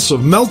puddles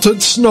of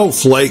melted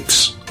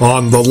snowflakes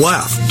on the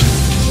left.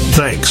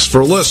 Thanks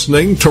for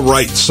listening to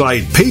Right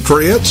Side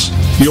Patriots,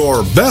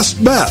 your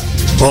best bet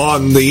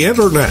on the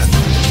Internet.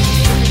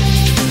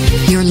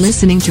 You're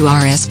listening to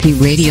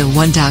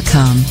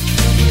RSPRadio1.com.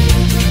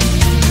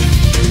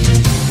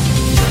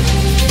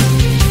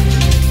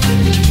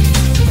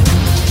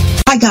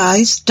 Hi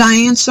guys,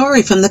 Diane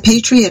Sori from The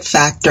Patriot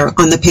Factor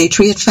on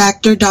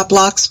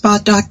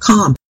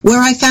thepatriotfactor.blogspot.com,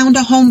 where I found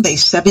a home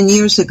base 7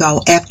 years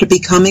ago after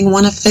becoming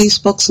one of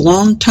Facebook's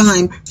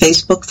longtime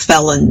Facebook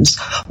felons,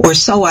 or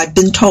so I've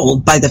been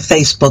told by the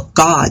Facebook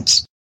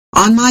gods.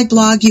 On my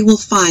blog, you will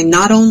find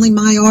not only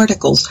my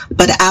articles,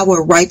 but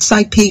our Right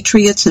Side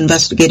Patriots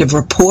investigative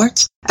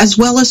reports, as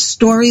well as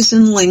stories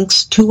and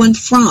links to and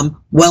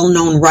from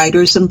well-known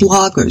writers and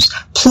bloggers,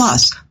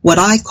 plus what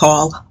I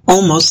call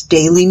almost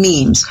daily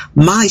memes,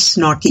 my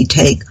snarky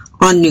take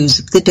on news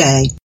of the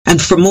day.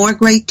 And for more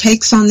great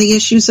takes on the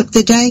issues of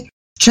the day,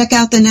 check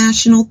out The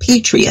National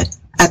Patriot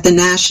at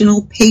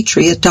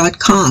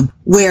thenationalpatriot.com,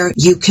 where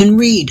you can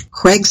read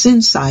Craig's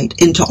insight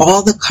into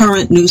all the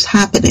current news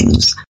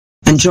happenings.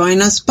 And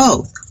join us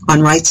both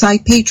on Right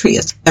Side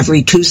Patriots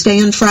every Tuesday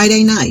and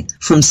Friday night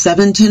from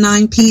 7 to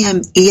 9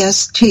 p.m.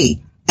 EST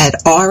at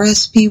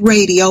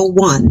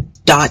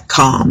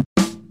rspradio1.com.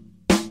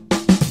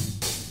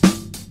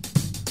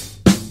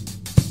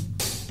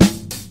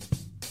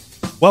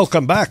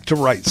 Welcome back to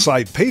Right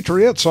Side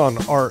Patriots on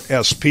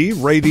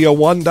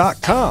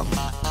rspradio1.com.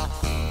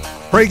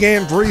 Craig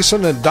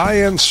Andresen and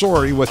Diane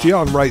Sori with you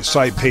on Right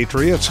Side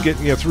Patriots,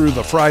 getting you through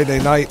the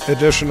Friday night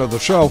edition of the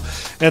show.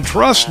 And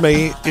trust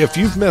me, if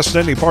you've missed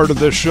any part of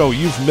this show,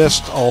 you've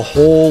missed a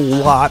whole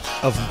lot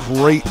of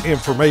great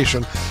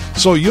information.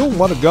 So you'll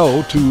want to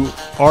go to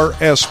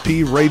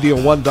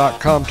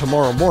rspradio1.com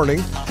tomorrow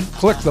morning,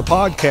 click the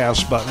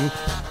podcast button,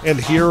 and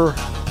hear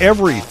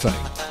everything.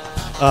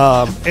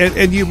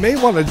 And you may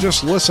want to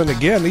just listen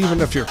again,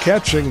 even if you're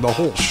catching the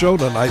whole show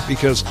tonight,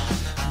 because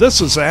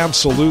this is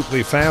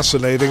absolutely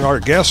fascinating. Our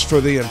guest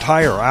for the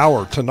entire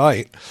hour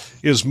tonight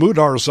is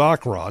Mudar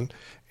Zahran,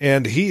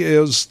 and he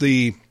is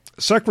the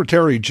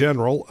Secretary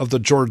General of the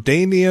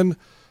Jordanian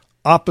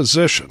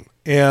Opposition.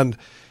 And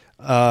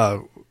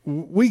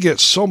we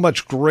get so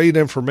much great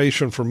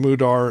information from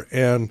Mudar,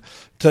 and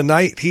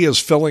tonight he is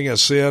filling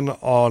us in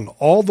on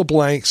all the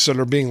blanks that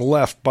are being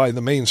left by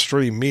the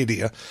mainstream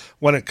media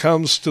when it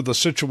comes to the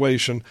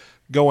situation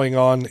going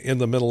on in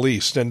the Middle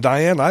East. And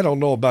Diane, I don't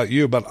know about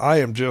you, but I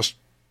am just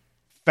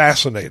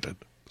fascinated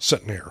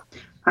sitting here.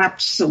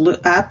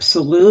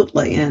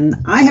 Absolutely. And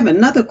I have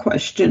another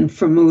question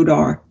for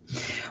Mudar.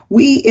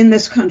 We in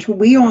this country,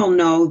 we all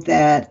know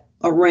that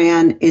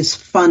Iran is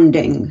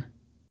funding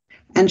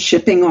and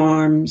shipping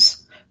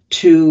arms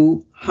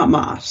to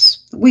Hamas.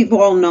 We've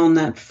all known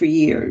that for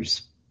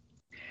years.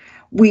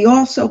 We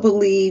also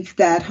believe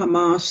that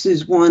Hamas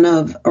is one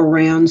of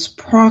Iran's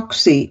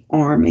proxy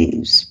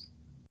armies.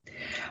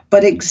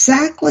 But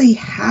exactly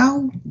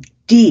how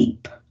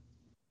deep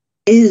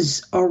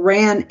is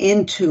Iran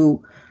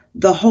into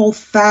the whole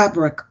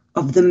fabric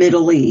of the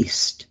Middle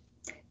East?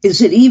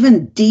 Is it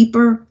even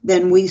deeper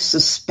than we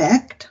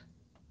suspect?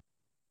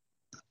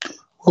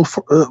 Well,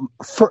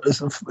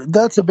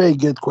 that's a very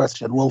good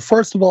question. Well,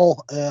 first of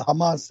all,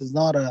 Hamas is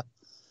not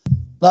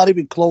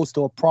even close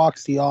to a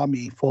proxy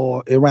army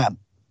for Iran.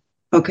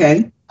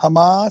 Okay.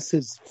 Hamas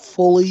is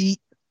fully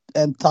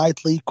and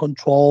tightly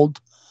controlled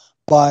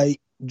by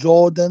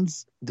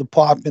Jordan's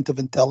Department of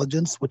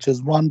Intelligence, which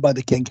is run by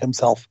the king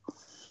himself.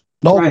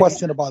 No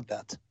question about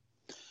that.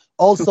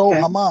 Also,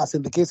 Hamas,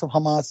 in the case of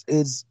Hamas,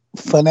 is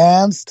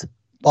financed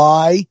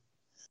by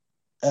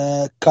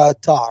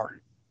Qatar.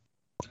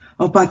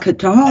 Oh, by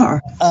Qatar.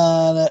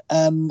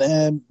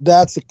 And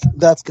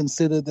that's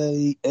considered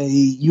a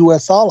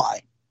U.S.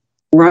 ally.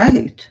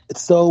 Right.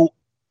 So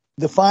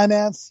the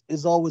finance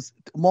is always,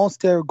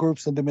 most terror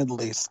groups in the Middle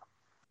East,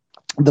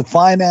 the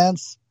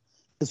finance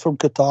is from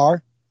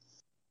Qatar.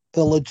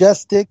 The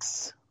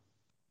logistics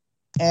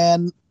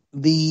and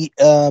the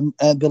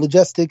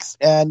logistics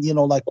and,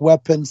 like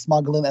weapon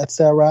smuggling,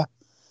 etc.,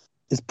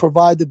 is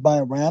provided by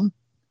Iran.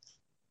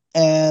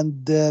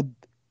 And the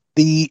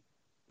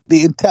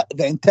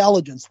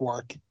intelligence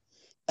work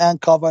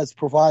and cover is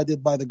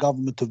provided by the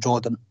government of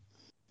Jordan.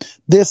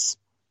 This,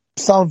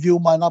 some of you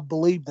might not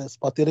believe this,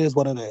 but it is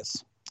what it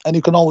is. And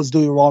you can always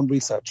do your own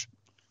research.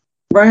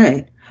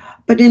 Right.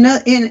 But in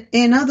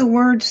other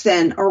words,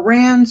 then,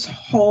 Iran's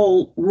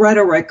whole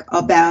rhetoric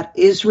about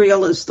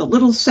Israel as the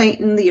little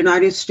Satan, the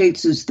United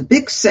States is the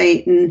big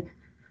Satan,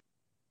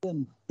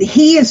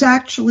 he is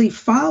actually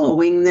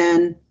following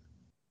then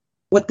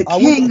what the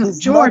king of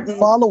Jordan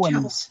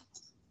tells.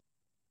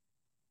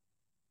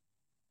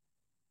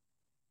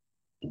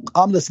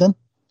 I'm listening.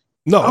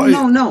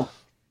 No.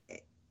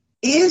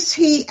 Is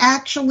he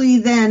actually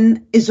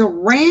then, is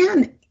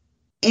Iran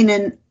in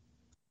a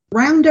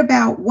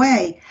roundabout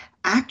way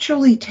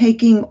actually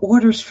taking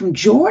orders from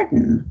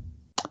Jordan?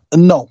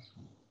 No.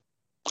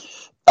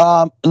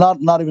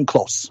 Not even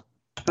close.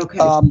 Okay.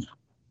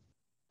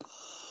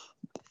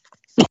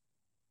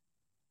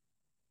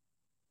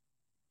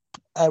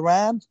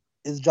 Iran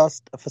is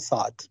just a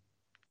facade.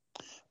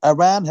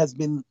 Iran has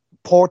been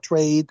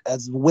portrayed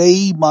as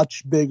way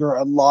much bigger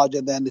and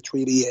larger than the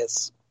treaty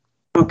is.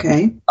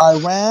 Okay.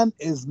 Iran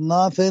is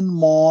nothing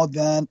more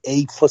than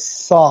a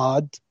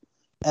facade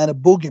and a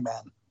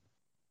boogeyman.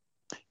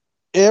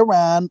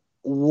 Iran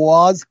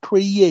was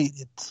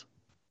created,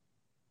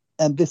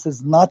 and this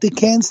is not a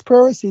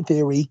conspiracy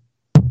theory.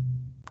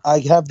 I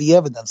have the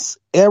evidence.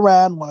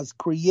 Iran was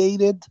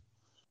created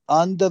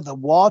under the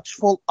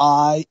watchful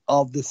eye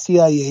of the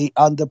CIA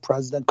under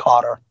President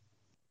Carter.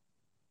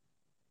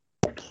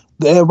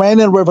 The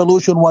Iranian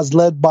Revolution was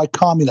led by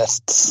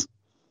communists.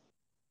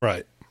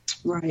 Right.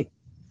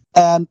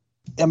 And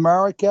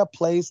America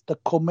placed the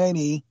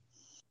Khomeini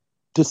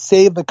to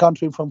save the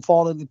country from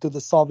falling into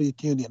the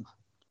Soviet Union.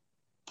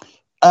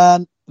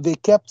 And they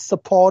kept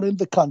supporting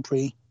the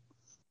country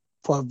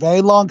for a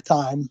very long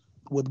time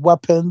with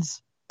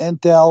weapons,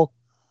 intel,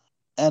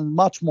 and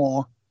much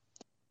more.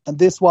 And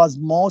this was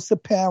most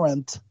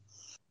apparent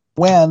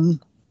when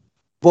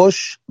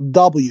Bush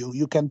W.,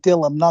 you can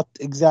tell I'm not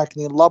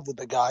exactly in love with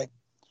the guy,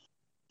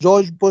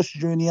 George Bush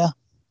Jr.,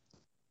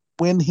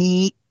 when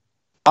he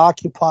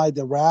occupied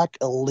Iraq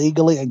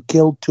illegally and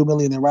killed 2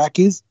 million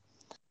Iraqis,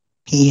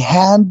 he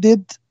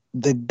handed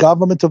the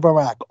government of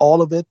Iraq,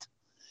 all of it,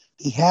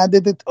 he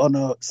handed it on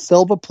a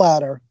silver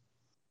platter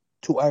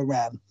to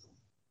Iran.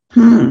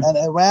 And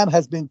Iran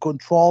has been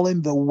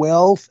controlling the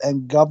wealth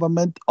and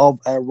government of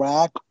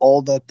Iraq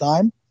all that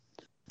time.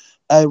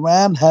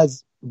 Iran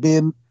has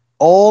been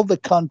all the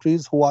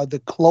countries who are the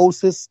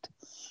closest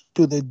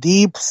to the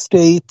deep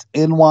state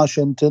in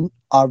Washington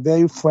are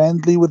very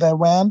friendly with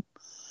Iran.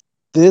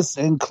 This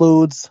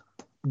includes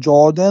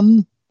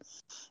Jordan.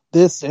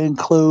 This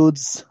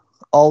includes,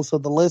 also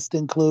the list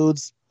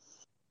includes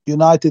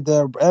United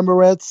Arab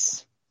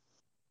Emirates,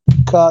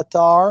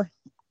 Qatar,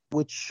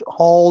 which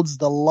holds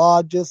the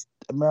largest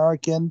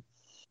American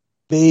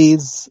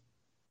base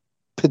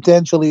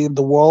potentially in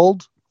the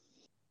world,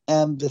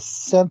 and the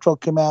Central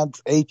Command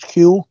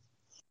HQ.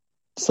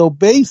 So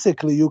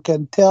basically, you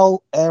can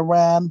tell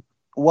Iran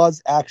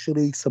was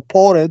actually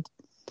supported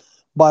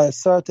by a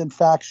certain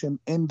faction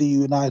in the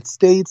United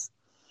States.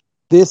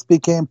 This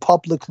became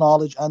public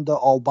knowledge under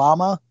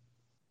Obama,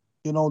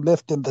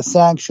 lifting the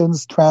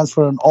sanctions,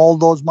 transferring all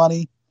those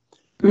money.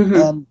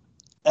 And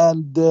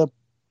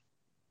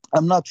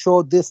I'm not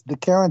sure the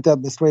current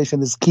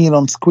administration is keen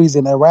on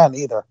squeezing Iran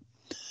either.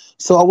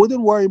 So I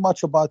wouldn't worry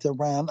much about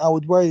Iran. I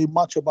would worry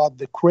much about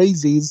the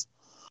crazies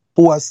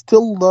who are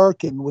still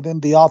lurking within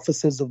the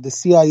offices of the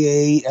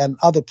CIA and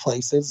other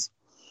places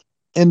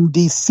in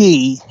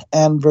D.C.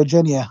 and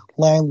Virginia,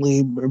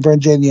 Langley,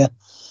 Virginia,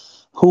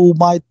 who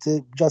might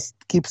just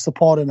keep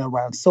supporting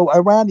Iran. So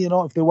Iran,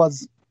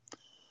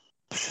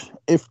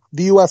 if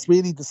the U.S.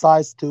 really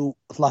decides to,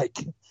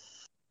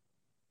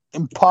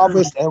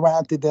 impoverish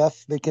Iran to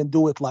death, they can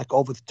do it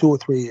over 2 or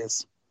 3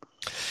 years.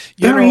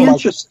 Very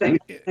interesting.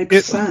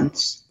 Makes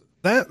sense.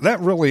 That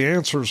really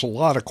answers a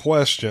lot of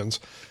questions.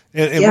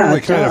 And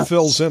really kind of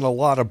fills in a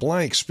lot of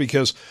blanks,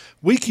 because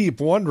we keep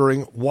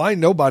wondering why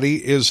nobody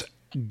is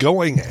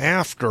going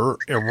after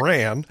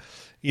Iran.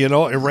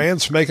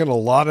 Iran's making a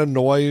lot of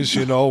noise.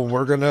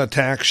 We're going to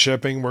attack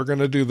shipping. We're going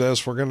to do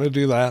this. We're going to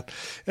do that.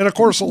 And of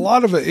course, a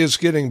lot of it is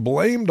getting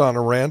blamed on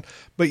Iran,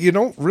 but you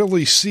don't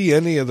really see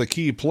any of the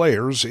key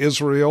players,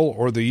 Israel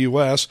or the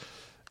U.S.,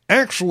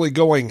 actually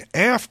going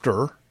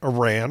after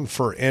Iran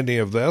for any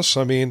of this.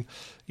 I mean,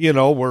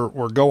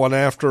 we're going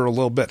after a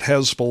little bit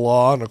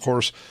Hezbollah, and of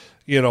course,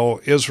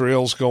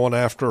 Israel's going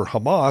after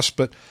Hamas,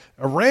 but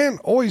Iran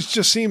always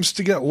just seems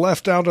to get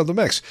left out of the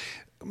mix.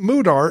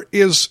 Mudar,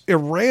 is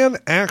Iran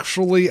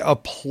actually a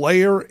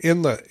player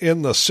in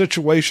the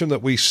situation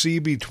that we see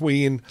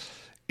between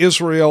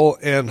Israel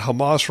and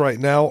Hamas right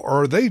now,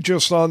 or are they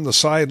just on the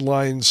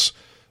sidelines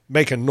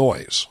making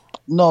noise?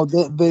 No,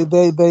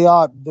 they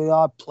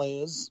are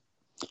players,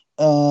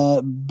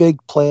 big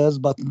players,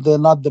 but they're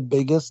not the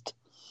biggest.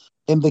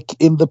 In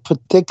the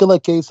particular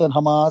case in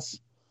Hamas,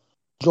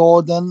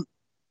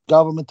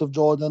 government of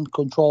Jordan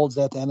controls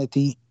that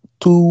entity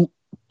to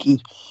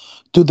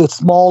the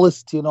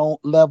smallest,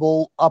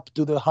 level up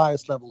to the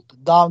highest level,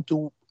 down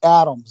to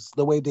atoms.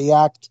 The way they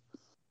act,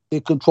 they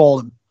control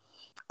them.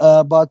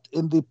 But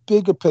in the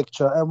bigger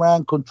picture,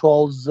 Iran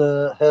controls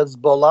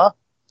Hezbollah,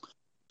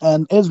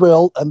 and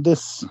Israel. And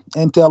this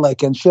intel I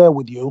can share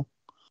with you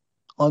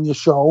on your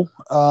show.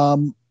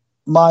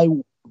 My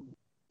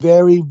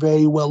very,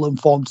 very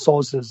well-informed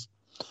sources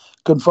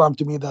confirmed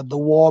to me that the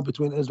war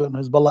between Israel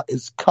and Hezbollah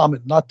is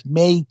coming, not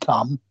may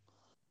come.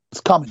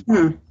 It's coming.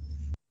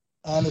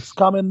 And it's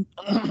coming,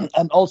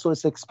 and also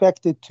it's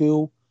expected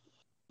to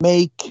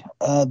make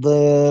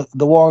the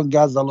war in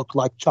Gaza look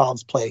like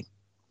child's play.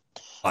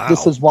 Wow.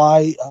 This is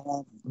why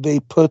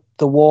Israel put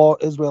the war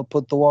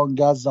in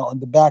Gaza on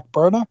the back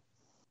burner.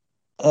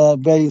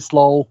 Very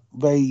slow,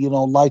 very,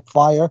 light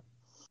fire.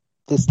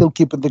 They're still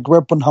keeping the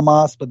grip on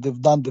Hamas, but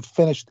they've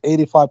finished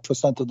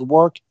 85% of the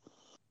work.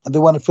 And they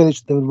want to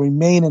finish the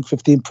remaining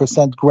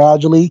 15%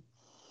 gradually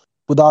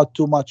without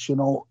too much,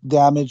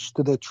 damage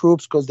to the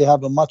troops, because they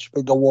have a much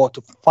bigger war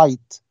to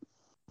fight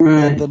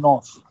in the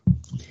north.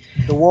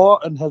 The war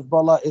in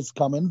Hezbollah is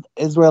coming.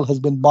 Israel has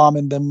been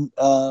bombing them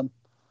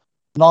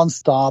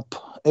nonstop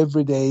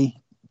every day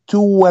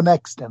to an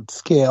extent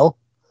scale,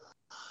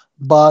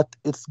 but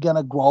it's going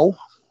to grow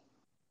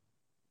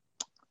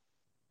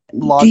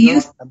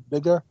larger and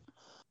bigger.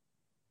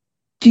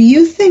 Do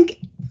you think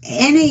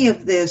any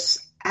of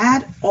this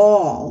at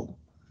all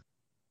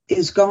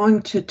is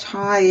going to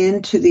tie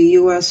into the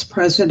U.S.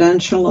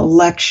 presidential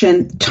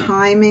election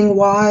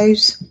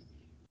timing-wise?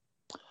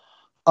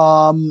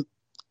 I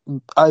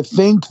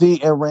think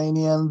the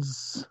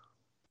Iranians,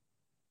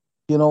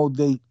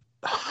 the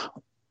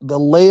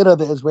later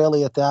the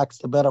Israeli attacks,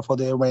 the better for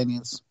the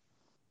Iranians.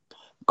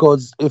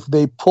 Because if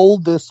they pull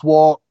this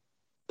war,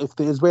 if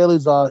the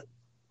Israelis are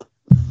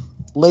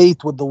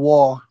late with the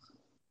war,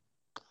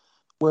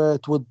 where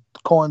it would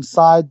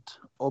coincide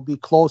or be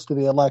close to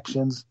the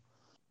elections,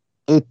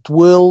 it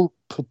will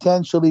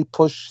potentially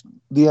push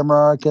the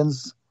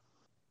Americans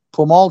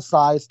from all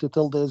sides to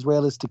tell the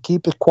Israelis to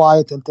keep it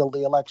quiet until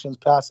the elections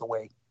pass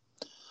away.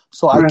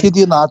 So I kid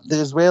you not, the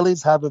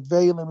Israelis have a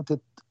very limited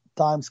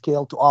time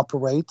scale to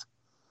operate.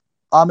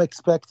 I'm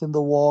expecting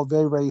the war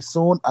very, very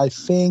soon. I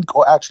think,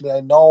 or actually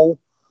I know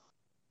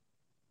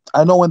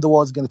when the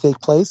war is going to take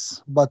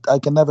place, but I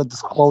can never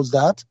disclose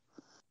that.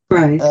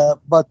 Right.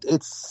 But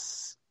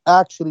it's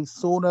actually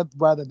sooner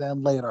rather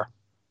than later.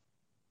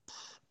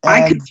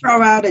 I could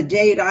throw out a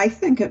date I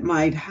think it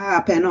might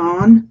happen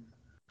on,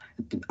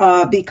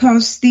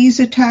 because these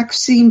attacks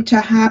seem to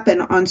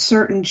happen on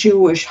certain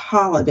Jewish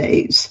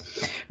holidays.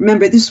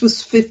 Remember, this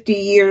was 50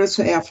 years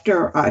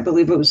after, I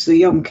believe it was the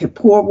Yom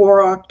Kippur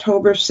War,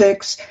 October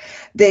 6th.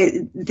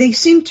 They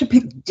seem to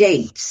pick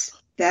dates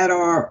that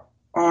are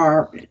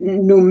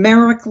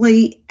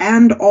numerically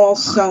and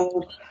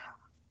also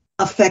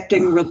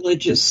affecting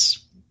religious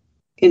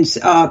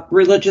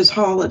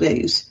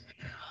holidays.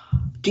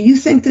 Do you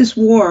think this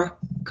war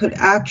could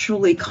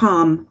actually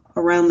come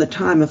around the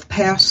time of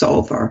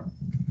Passover?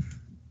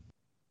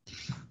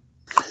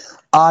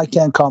 I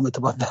can't comment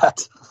about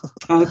that.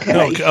 Okay.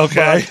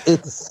 But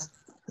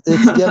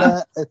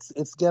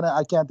it's gonna.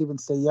 I can't even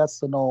say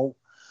yes or no.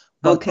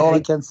 But all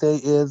I can say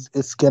is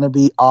it's gonna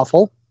be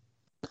awful.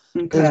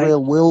 Okay.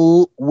 Israel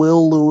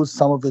will lose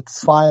some of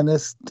its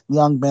finest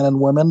young men and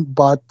women,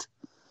 but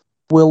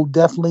will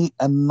definitely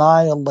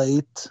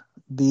annihilate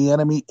the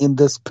enemy in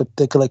this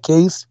particular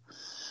case,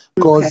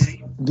 because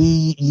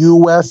the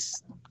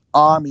U.S.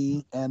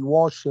 Army and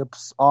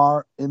warships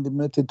are in the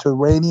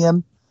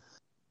Mediterranean,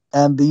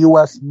 and the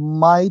U.S.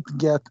 might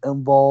get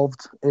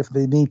involved if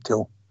they need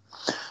to.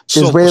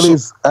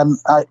 Israelis,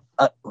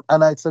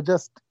 and I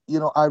suggest,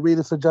 I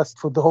really suggest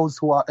for those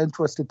who are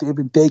interested to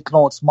even take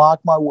notes, mark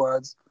my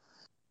words,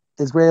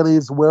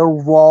 Israelis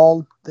will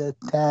roll their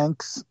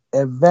tanks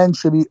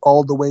eventually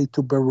all the way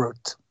to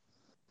Beirut,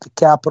 the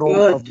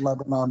capital of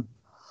Lebanon.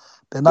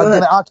 They're not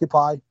going to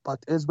occupy,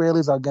 but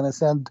Israelis are going to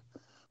send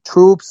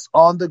troops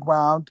on the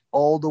ground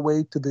all the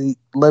way to the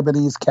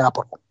Lebanese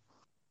capital.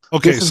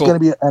 Okay, this is going to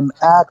be an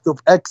act of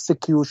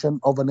execution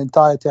of an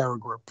entire terror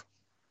group.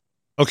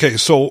 Okay,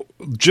 so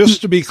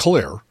just to be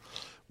clear,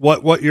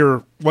 what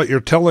you're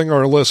telling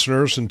our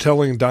listeners and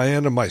telling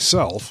Diane and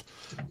myself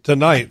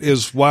tonight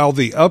is, while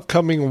the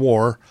upcoming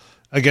war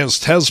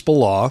against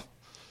Hezbollah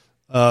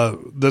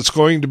that's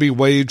going to be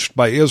waged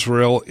by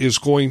Israel is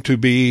going to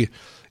be,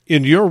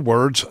 in your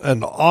words,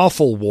 an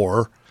awful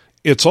war,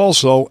 it's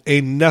also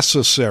a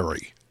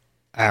necessary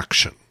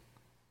action.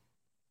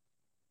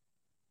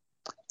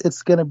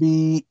 It's going to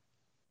be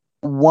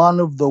one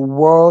of the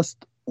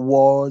worst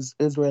wars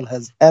Israel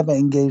has ever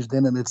engaged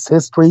in its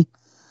history,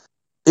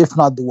 if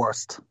not the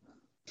worst.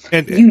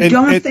 And you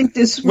don't think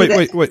this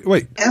would...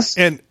 Wait.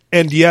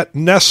 And yet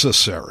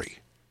necessary.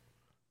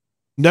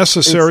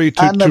 Necessary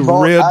to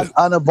rid...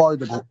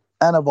 Unavoidable.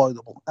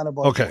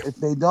 Okay. If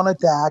they don't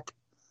attack,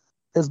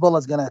 Hezbollah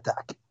is going to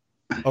attack.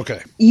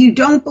 Okay. You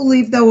don't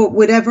believe, though, it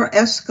would ever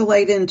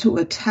escalate into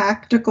a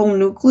tactical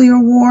nuclear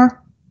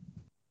war?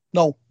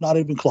 No, not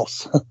even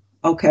close.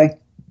 Okay.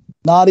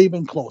 Not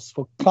even close,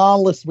 for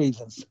countless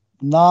reasons.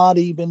 Not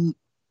even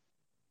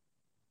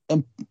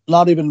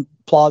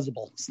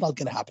plausible. It's not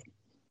going to happen.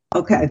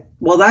 Okay.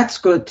 Well, that's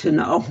good to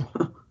know.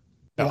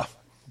 Yeah.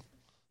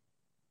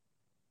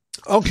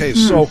 Okay,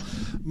 so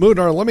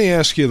Mudar, let me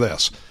ask you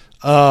this.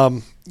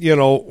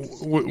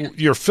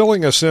 You're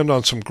filling us in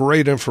on some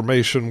great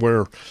information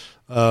where,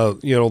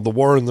 the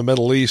war in the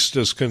Middle East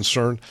is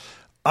concerned.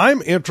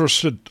 I'm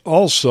interested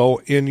also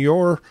in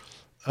your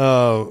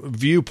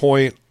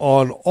viewpoint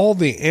on all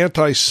the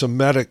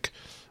anti-Semitic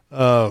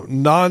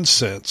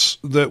nonsense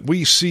that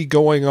we see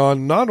going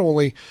on, not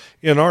only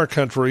in our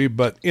country,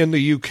 but in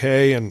the UK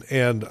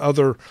and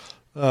other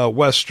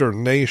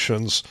Western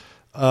nations.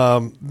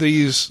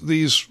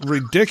 These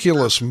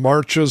ridiculous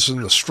marches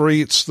in the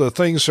streets, the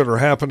things that are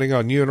happening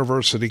on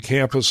university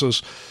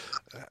campuses.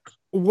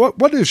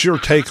 What is your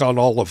take on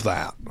all of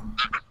that?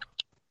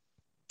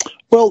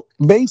 Well,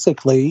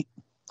 basically,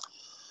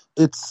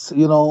 it's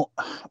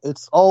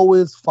it's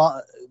always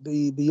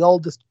the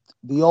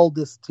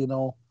oldest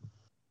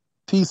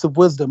piece of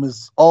wisdom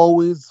is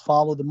always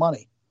follow the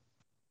money.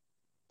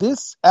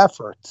 This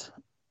effort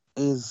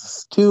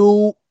is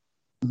too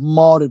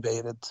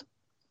motivated,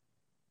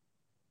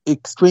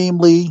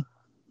 extremely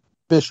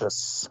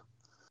vicious,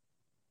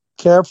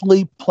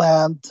 carefully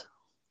planned,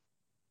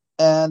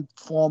 and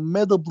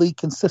formidably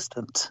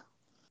consistent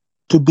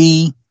to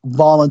be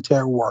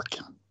voluntary work.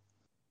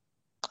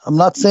 I'm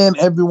not saying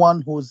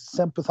everyone who's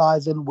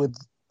sympathizing with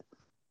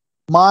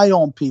my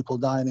own people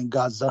dying in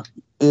Gaza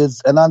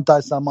is an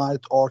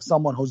anti-Semite or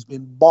someone who's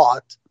been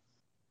bought,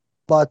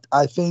 but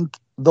I think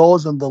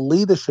those in the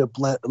leadership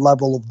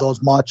level of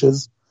those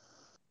marches,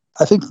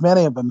 I think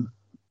many of them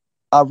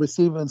are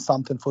receiving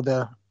something for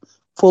their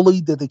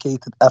fully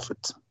dedicated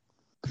effort.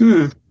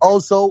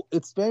 Also,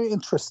 it's very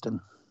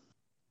interesting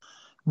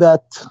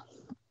that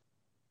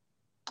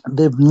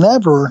they've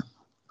never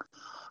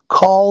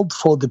called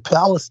for the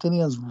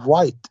Palestinians'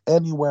 right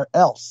anywhere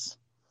else.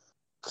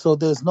 So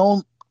there's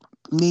no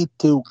need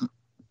to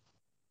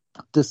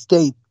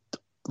state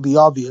the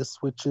obvious,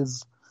 which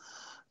is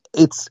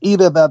it's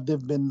either that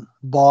they've been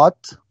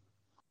bought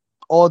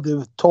or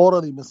they're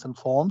totally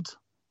misinformed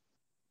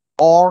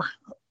or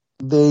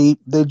they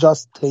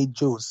just hate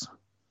Jews,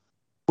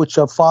 which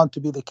I've found to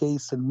be the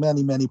case in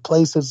many, many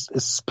places,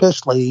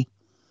 especially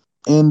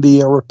in the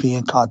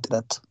European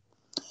continent.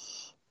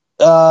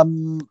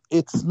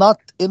 It's not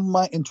in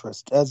my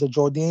interest as a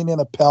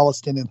Jordanian of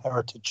Palestinian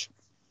heritage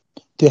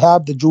to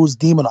have the Jews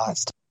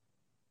demonized.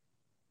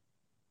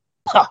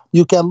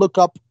 You can look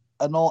up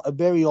a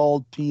very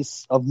old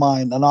piece of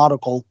mine, an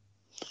article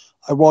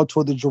I wrote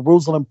for the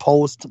Jerusalem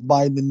Post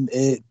by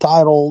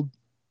titled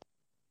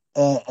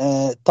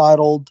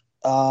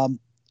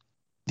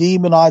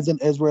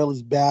 "Demonizing Israel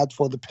is Bad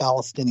for the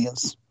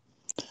Palestinians."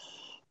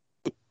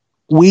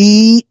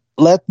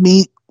 Let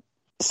me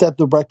set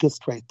the record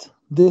straight.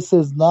 This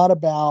is not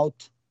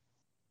about,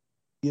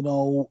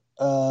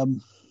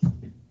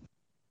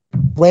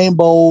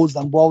 rainbows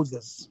and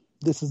roses.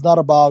 This is not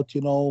about,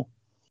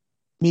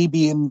 me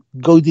being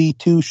goody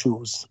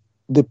two-shoes.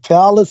 The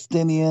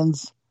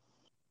Palestinians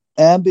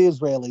and the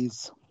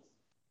Israelis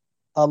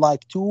are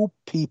like two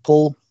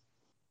people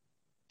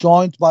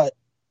joined by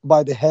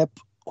the hip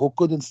who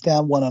couldn't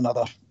stand one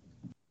another.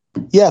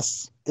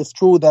 Yes, it's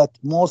true that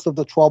most of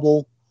the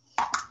trouble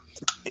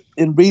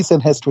in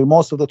recent history,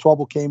 most of the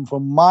trouble came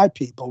from my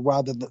people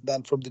rather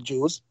than from the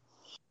Jews.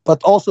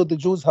 But also the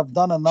Jews have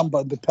done a number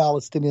on the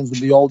Palestinians in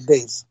the old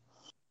days.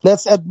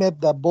 Let's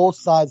admit that both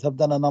sides have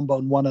done a number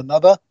on one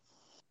another.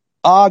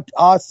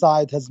 Our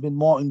side has been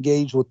more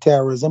engaged with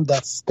terrorism.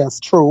 That's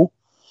true.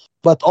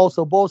 But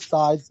also both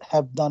sides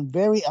have done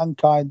very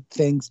unkind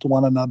things to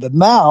one another.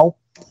 Now,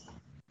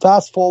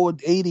 fast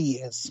forward 80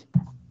 years.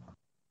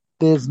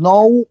 There's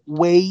no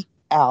way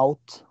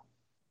out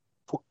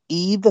for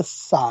either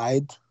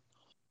side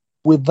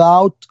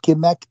without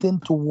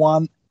connecting to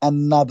one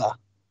another.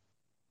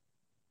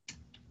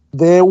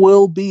 There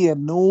will be a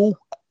new,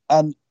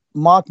 and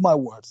mark my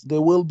words, there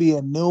will be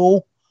a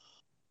new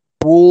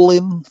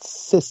ruling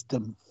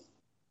system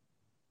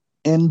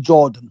in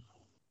Jordan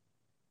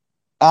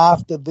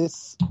after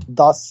this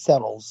dust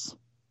settles.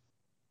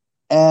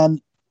 And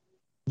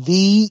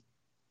the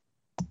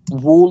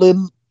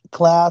ruling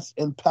class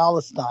in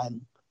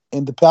Palestine,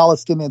 in the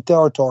Palestinian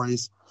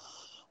territories,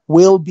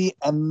 will be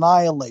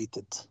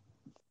annihilated,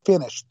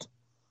 finished,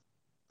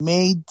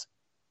 made,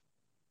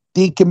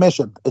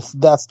 decommissioned, if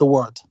that's the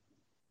word.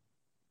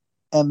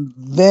 And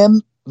then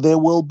there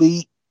will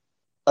be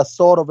a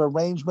sort of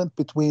arrangement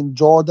between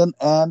Jordan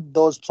and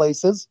those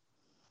places,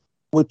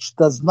 which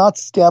does not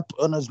step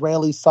on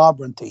Israeli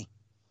sovereignty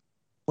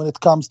when it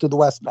comes to the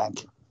West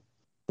Bank.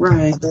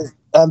 Right.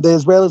 And the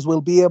Israelis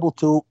will be able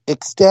to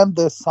extend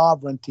their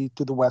sovereignty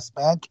to the West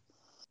Bank,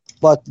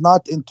 but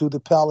not into the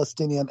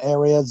Palestinian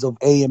areas of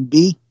A and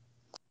B.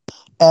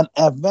 And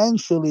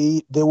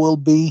eventually there will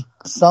be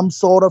some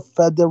sort of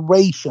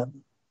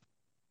federation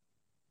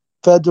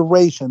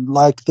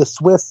like the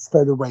Swiss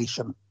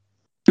Federation.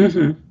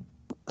 Mm-hmm.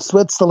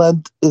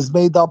 Switzerland is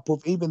made up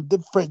of even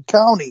different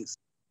counties.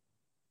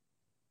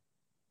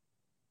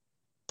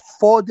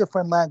 4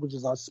 different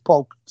languages are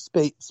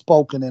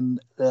spoken in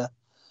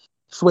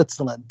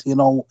Switzerland.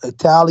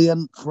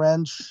 Italian,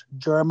 French,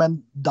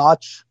 German,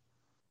 Dutch.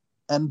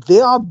 And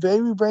they are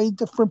very, very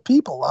different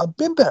people. I've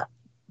been there.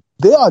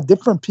 They are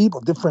different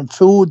people, different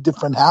food,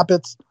 different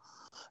habits.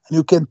 And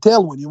you can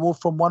tell when you move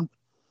from one.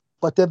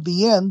 But at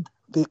the end,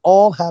 they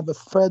all have a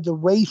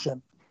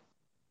federation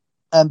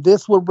And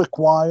this will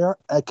require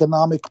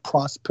economic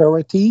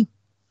prosperity,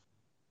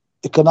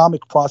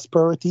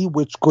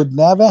 which could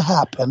never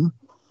happen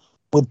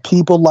with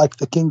people like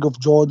the King of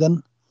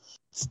Jordan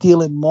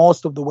stealing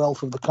most of the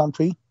wealth of the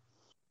country,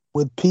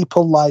 with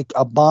people like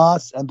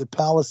Abbas and the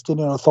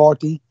Palestinian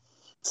Authority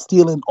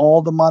stealing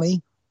all the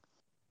money.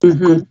 It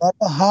could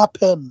never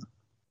happen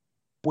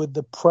with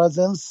the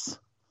presence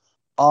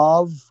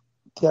of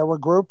terror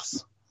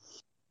groups.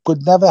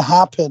 Could never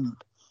happen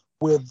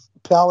with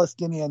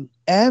Palestinian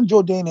and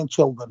Jordanian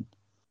children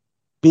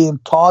being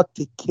taught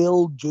to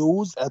kill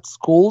Jews at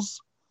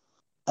schools.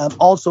 And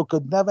also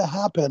could never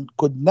happen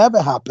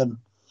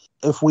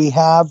if we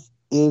have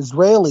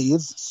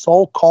Israelis,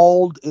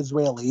 so-called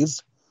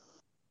Israelis,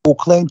 who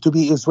claim to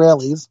be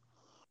Israelis,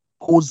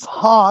 whose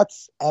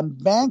hearts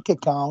and bank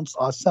accounts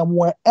are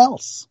somewhere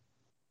else.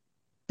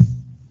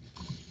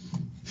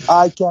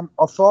 I can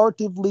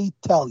authoritatively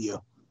tell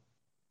you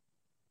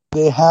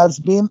there has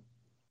been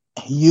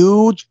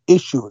huge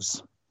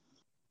issues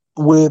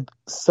with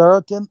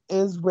certain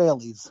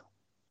Israelis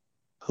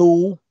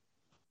who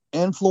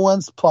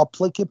influence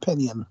public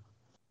opinion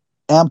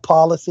and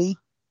policy,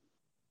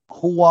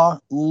 who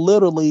are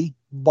literally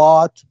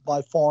bought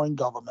by foreign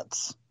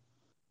governments.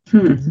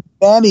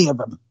 Many of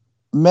them,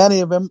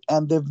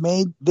 and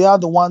they are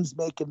the ones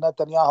making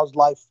Netanyahu's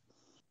life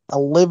a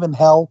living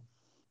hell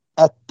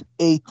at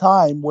a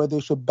time where they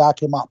should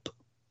back him up.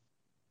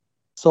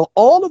 So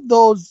all of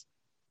those,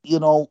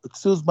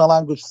 excuse my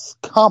language,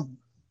 scum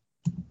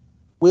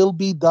will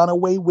be done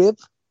away with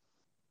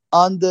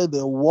under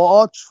the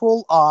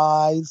watchful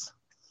eyes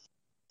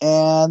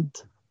and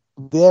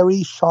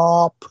very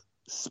sharp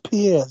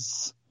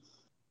spears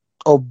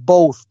of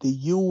both the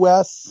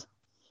U.S.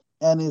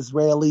 and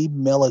Israeli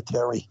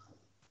military.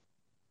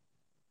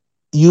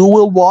 You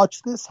will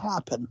watch this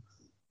happen,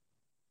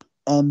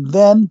 and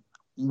then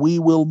we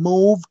will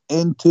move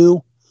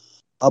into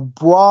a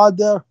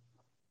broader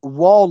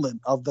rolling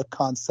of the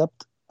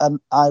concept, and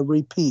I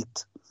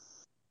repeat,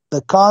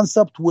 the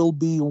concept will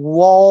be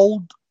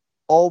rolled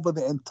over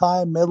the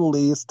entire Middle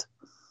East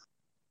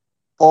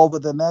over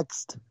the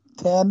next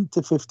 10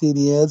 to 15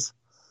 years,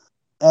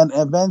 and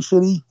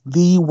eventually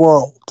the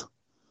world.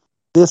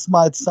 This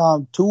might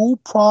sound too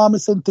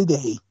promising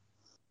today,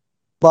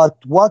 but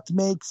what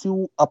makes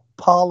you a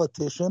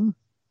politician?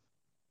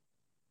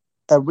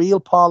 A real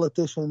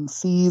politician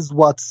sees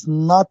what's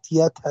not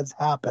yet has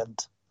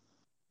happened.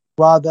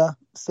 Rather,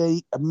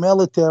 say a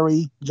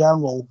military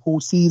general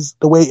who sees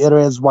the way it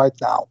is right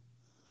now.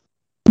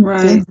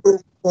 Right.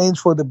 Change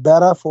for the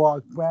better for our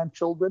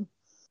grandchildren.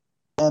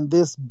 And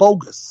this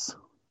bogus,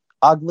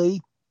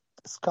 ugly,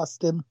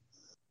 disgusting,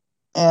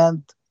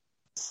 and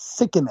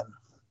sickening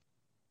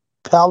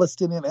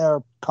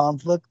Palestinian-Arab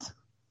conflict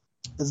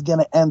is going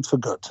to end for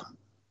good.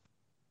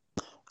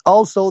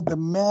 Also, the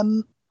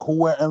men who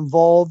were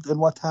involved in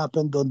what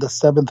happened on the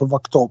 7th of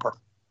October.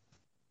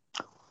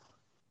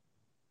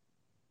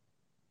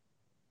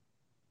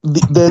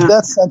 The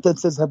death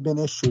sentences have been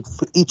issued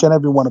for each and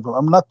every one of them.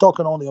 I'm not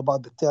talking only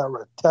about the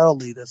terror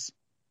leaders.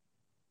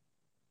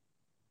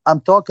 I'm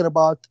talking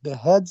about the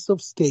heads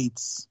of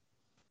states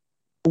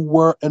who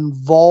were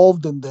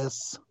involved in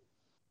this.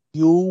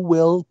 You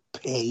will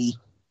pay,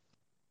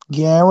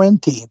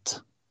 guaranteed.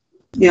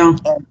 Yeah.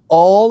 And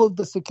all of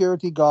the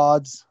security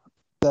guards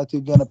that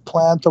you're going to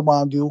plant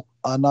around you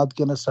are not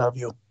going to serve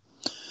you.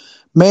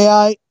 May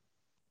I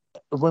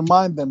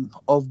remind them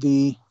of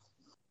the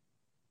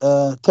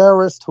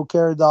terrorist who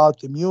carried out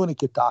the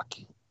Munich attack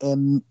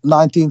in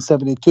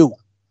 1972.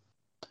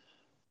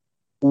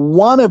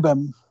 One of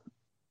them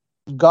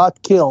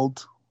got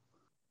killed,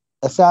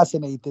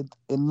 assassinated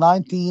in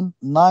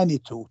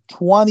 1992,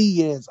 20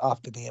 years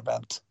after the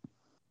event.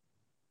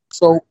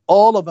 So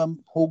all of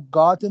them who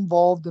got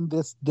involved in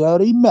this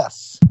dirty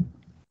mess,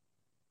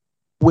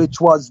 which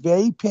was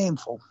very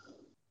painful.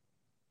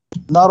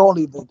 Not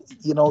only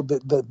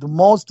the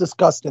most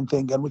disgusting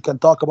thing, and we can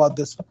talk about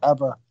this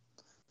forever,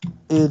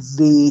 is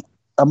the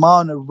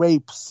amount of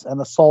rapes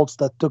and assaults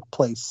that took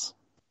place.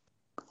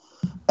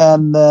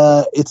 And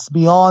it's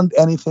beyond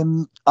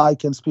anything I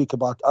can speak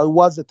about. I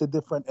was at a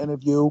different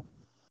interview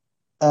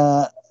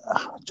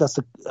just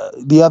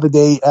the other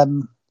day,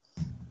 and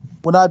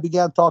when I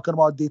began talking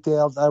about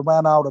details, I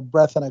ran out of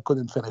breath and I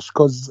couldn't finish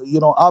because,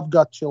 I've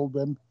got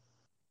children.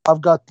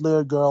 I've got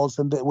little girls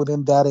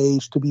within that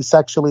age to be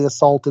sexually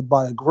assaulted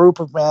by a group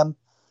of men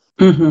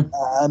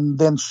and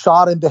then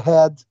shot in the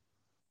head.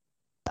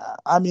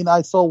 I mean,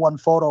 I saw one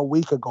photo a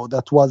week ago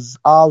that was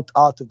out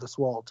of this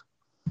world.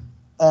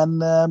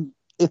 And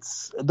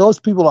those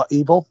people are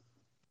evil.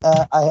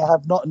 I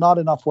have not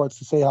enough words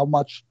to say how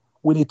much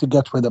we need to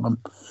get rid of them.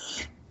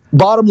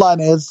 Bottom line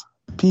is,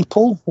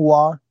 people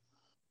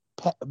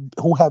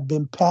who have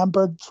been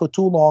pampered for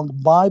too long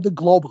by the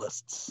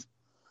globalists,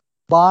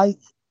 by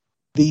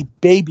the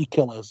baby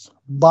killers,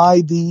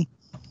 by the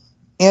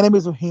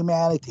enemies of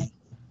humanity.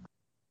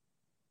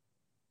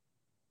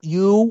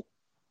 You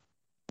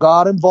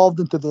got involved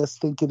into this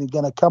thinking you're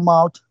going to come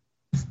out.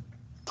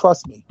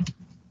 Trust me,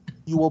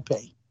 you will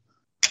pay.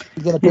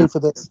 You're going to pay for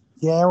this,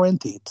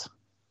 guaranteed.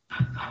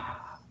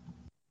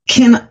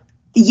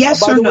 Yes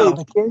By or the no?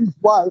 way,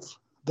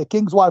 the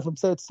king's wife, I'm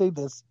sorry to say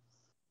this,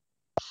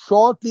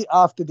 shortly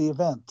after the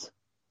event,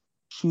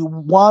 she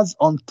was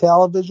on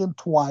television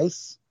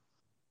twice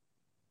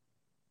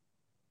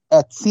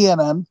at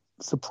CNN.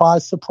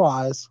 Surprise,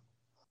 surprise.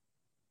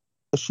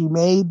 She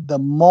made the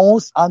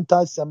most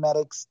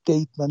anti-Semitic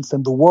statements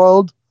in the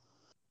world,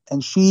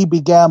 and she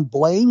began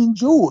blaming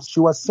Jews. She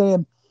was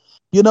saying,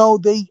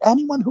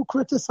 anyone who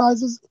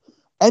criticizes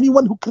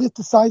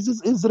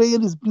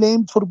Israel is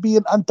blamed for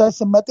being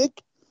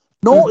anti-Semitic.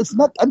 No, it's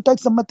not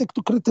anti-Semitic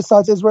to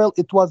criticize Israel.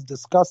 It was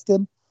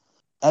disgusting.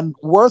 And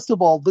worst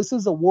of all, this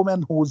is a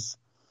woman whose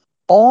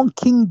own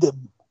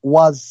kingdom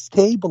was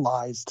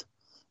stabilized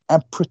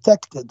and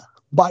protected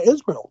by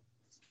Israel.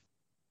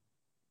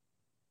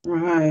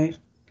 Right.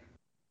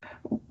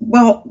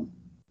 Well,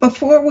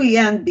 before we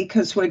end,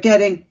 because we're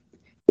getting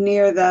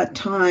near that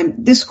time,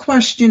 this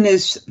question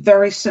is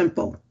very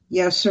simple.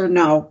 Yes or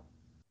no?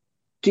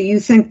 Do you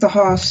think the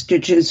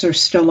hostages are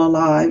still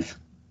alive?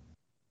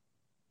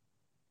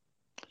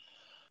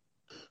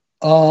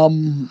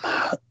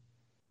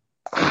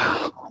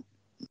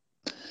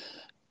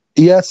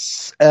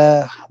 Yes,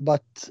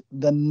 but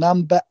the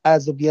number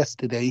as of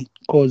yesterday,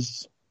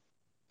 because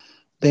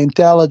the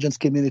intelligence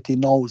community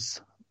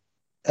knows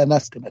an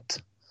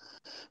estimate.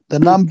 The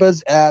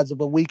numbers as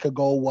of a week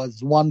ago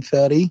was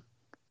 130.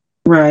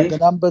 Right. The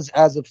numbers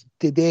as of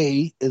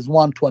today is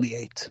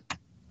 128.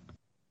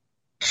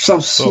 So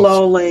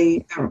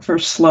slowly,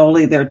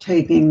 they're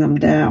taking them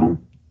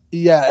down.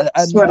 Yeah,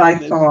 that's what I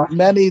thought.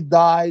 Many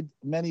died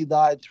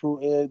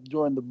through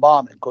during the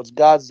bombing, because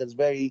Gaza is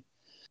very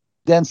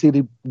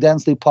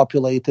densely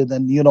populated,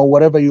 and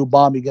whatever you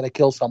bomb, you're gonna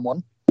kill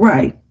someone.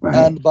 Right.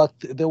 But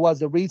there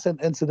was a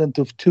recent incident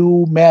of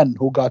 2 men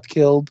who got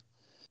killed.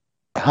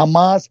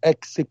 Hamas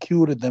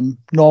executed them,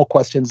 no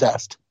questions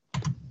asked.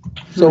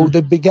 So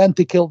they began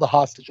to kill the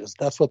hostages.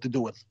 That's what they're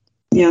doing.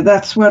 Yeah,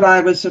 that's what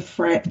I was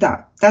afraid.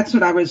 That's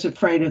what I was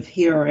afraid of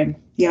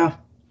hearing. Yeah.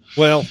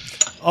 Well,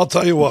 I'll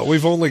tell you what.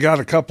 We've only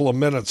got a couple of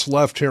minutes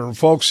left here, and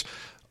folks,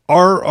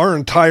 our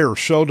entire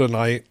show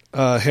tonight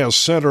has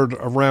centered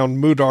around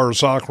Mudar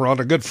Zahran,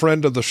 a good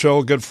friend of the show,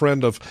 a good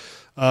friend of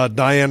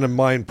Diane and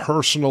mine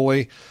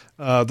personally,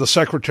 the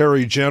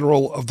Secretary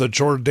General of the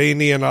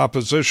Jordanian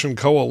Opposition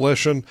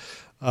Coalition.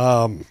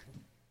 And,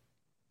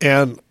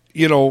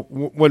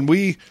 when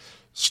we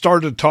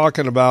started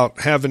talking about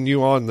having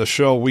you on the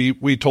show,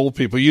 we told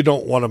people, you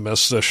don't want to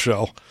miss this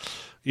show.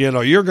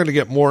 You're going to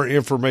get more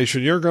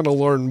information. You're going to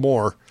learn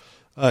more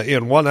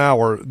in 1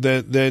 hour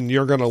than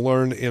you're going to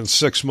learn in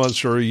 6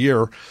 months or a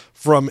year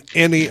from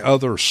any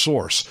other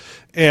source.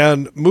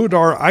 And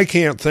Mudar, I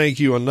can't thank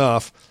you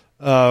enough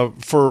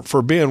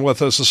for being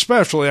with us,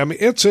 especially,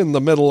 it's in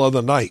the middle of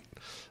the night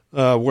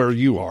where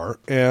you are,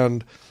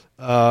 and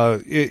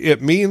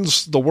it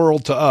means the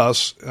world to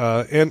us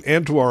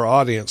and to our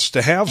audience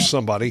to have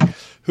somebody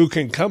who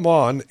can come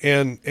on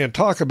and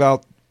talk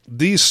about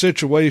these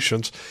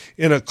situations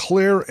in a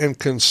clear and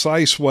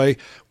concise way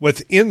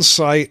with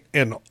insight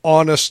and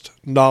honest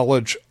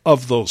knowledge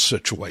of those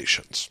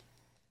situations.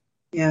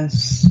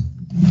 Yes.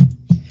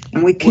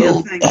 And we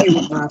can't thank you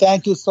enough.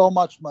 Thank you so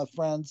much, my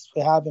friends,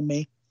 for having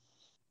me.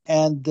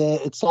 And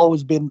it's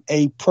always been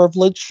a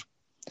privilege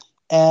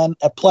and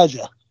a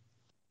pleasure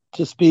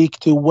to speak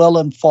to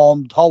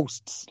well-informed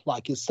hosts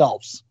like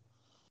yourselves,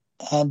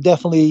 and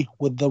definitely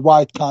with the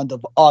right kind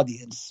of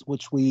audience,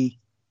 which we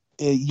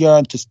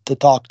yearn to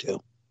talk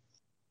to.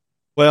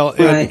 Well,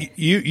 right. And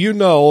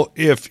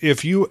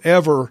if you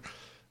ever,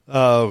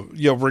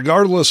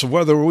 regardless of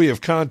whether we have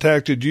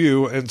contacted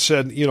you and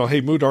said,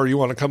 hey, Mudar, you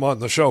want to come on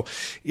the show?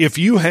 If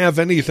you have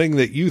anything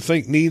that you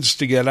think needs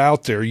to get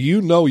out there,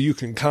 you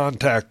can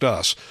contact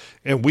us,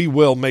 and we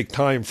will make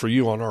time for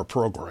you on our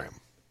program.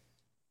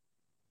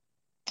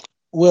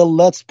 Well,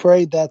 let's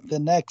pray that the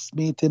next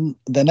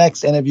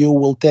interview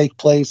will take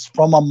place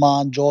from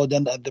Amman,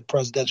 Jordan, at the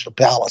Presidential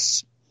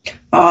Palace.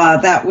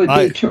 That would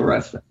be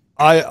terrific.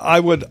 I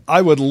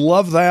would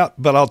love that,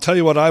 but I'll tell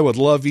you what I would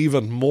love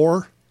even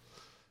more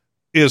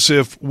is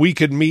if we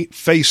could meet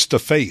face to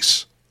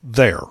face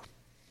there.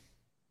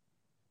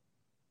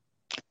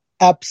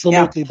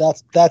 Absolutely. Yeah.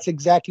 That's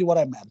exactly what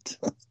I meant.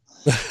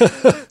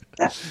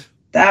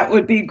 that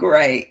would be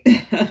great.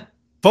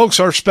 Folks,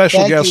 our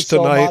special guest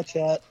tonight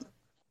so much,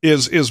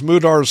 is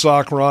Mudar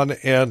Zahran.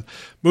 And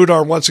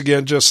Mudar, once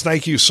again, just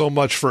thank you so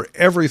much for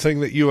everything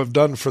that you have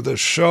done for this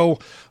show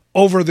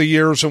over the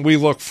years, and we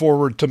look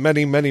forward to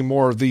many, many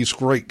more of these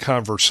great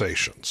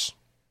conversations.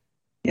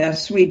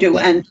 Yes, we do.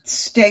 And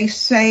stay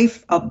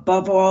safe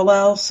above all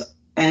else,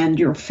 and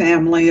your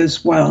family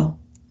as well.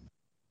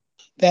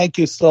 Thank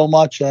you so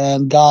much,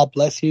 and God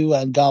bless you,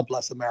 and God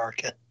bless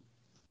America.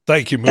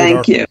 Thank you, Mudar.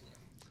 Thank you.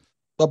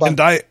 Bye-bye. And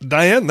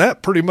Diane,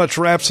 that pretty much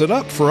wraps it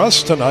up for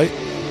us tonight.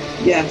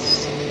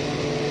 Yes.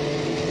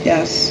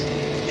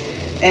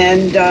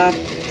 And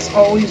it's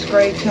always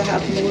great to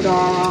have Mudar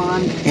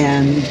on,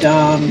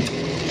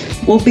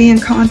 and we'll be in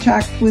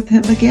contact with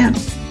him again.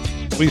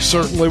 We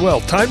certainly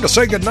will. Time to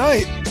say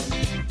goodnight.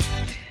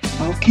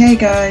 Okay,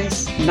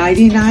 guys.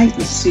 Nighty-night,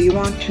 and see you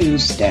on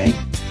Tuesday.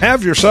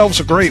 Have yourselves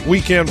a great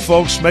weekend,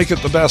 folks. Make it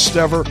the best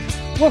ever.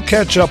 We'll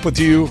catch up with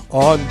you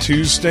on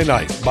Tuesday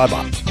night.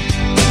 Bye-bye.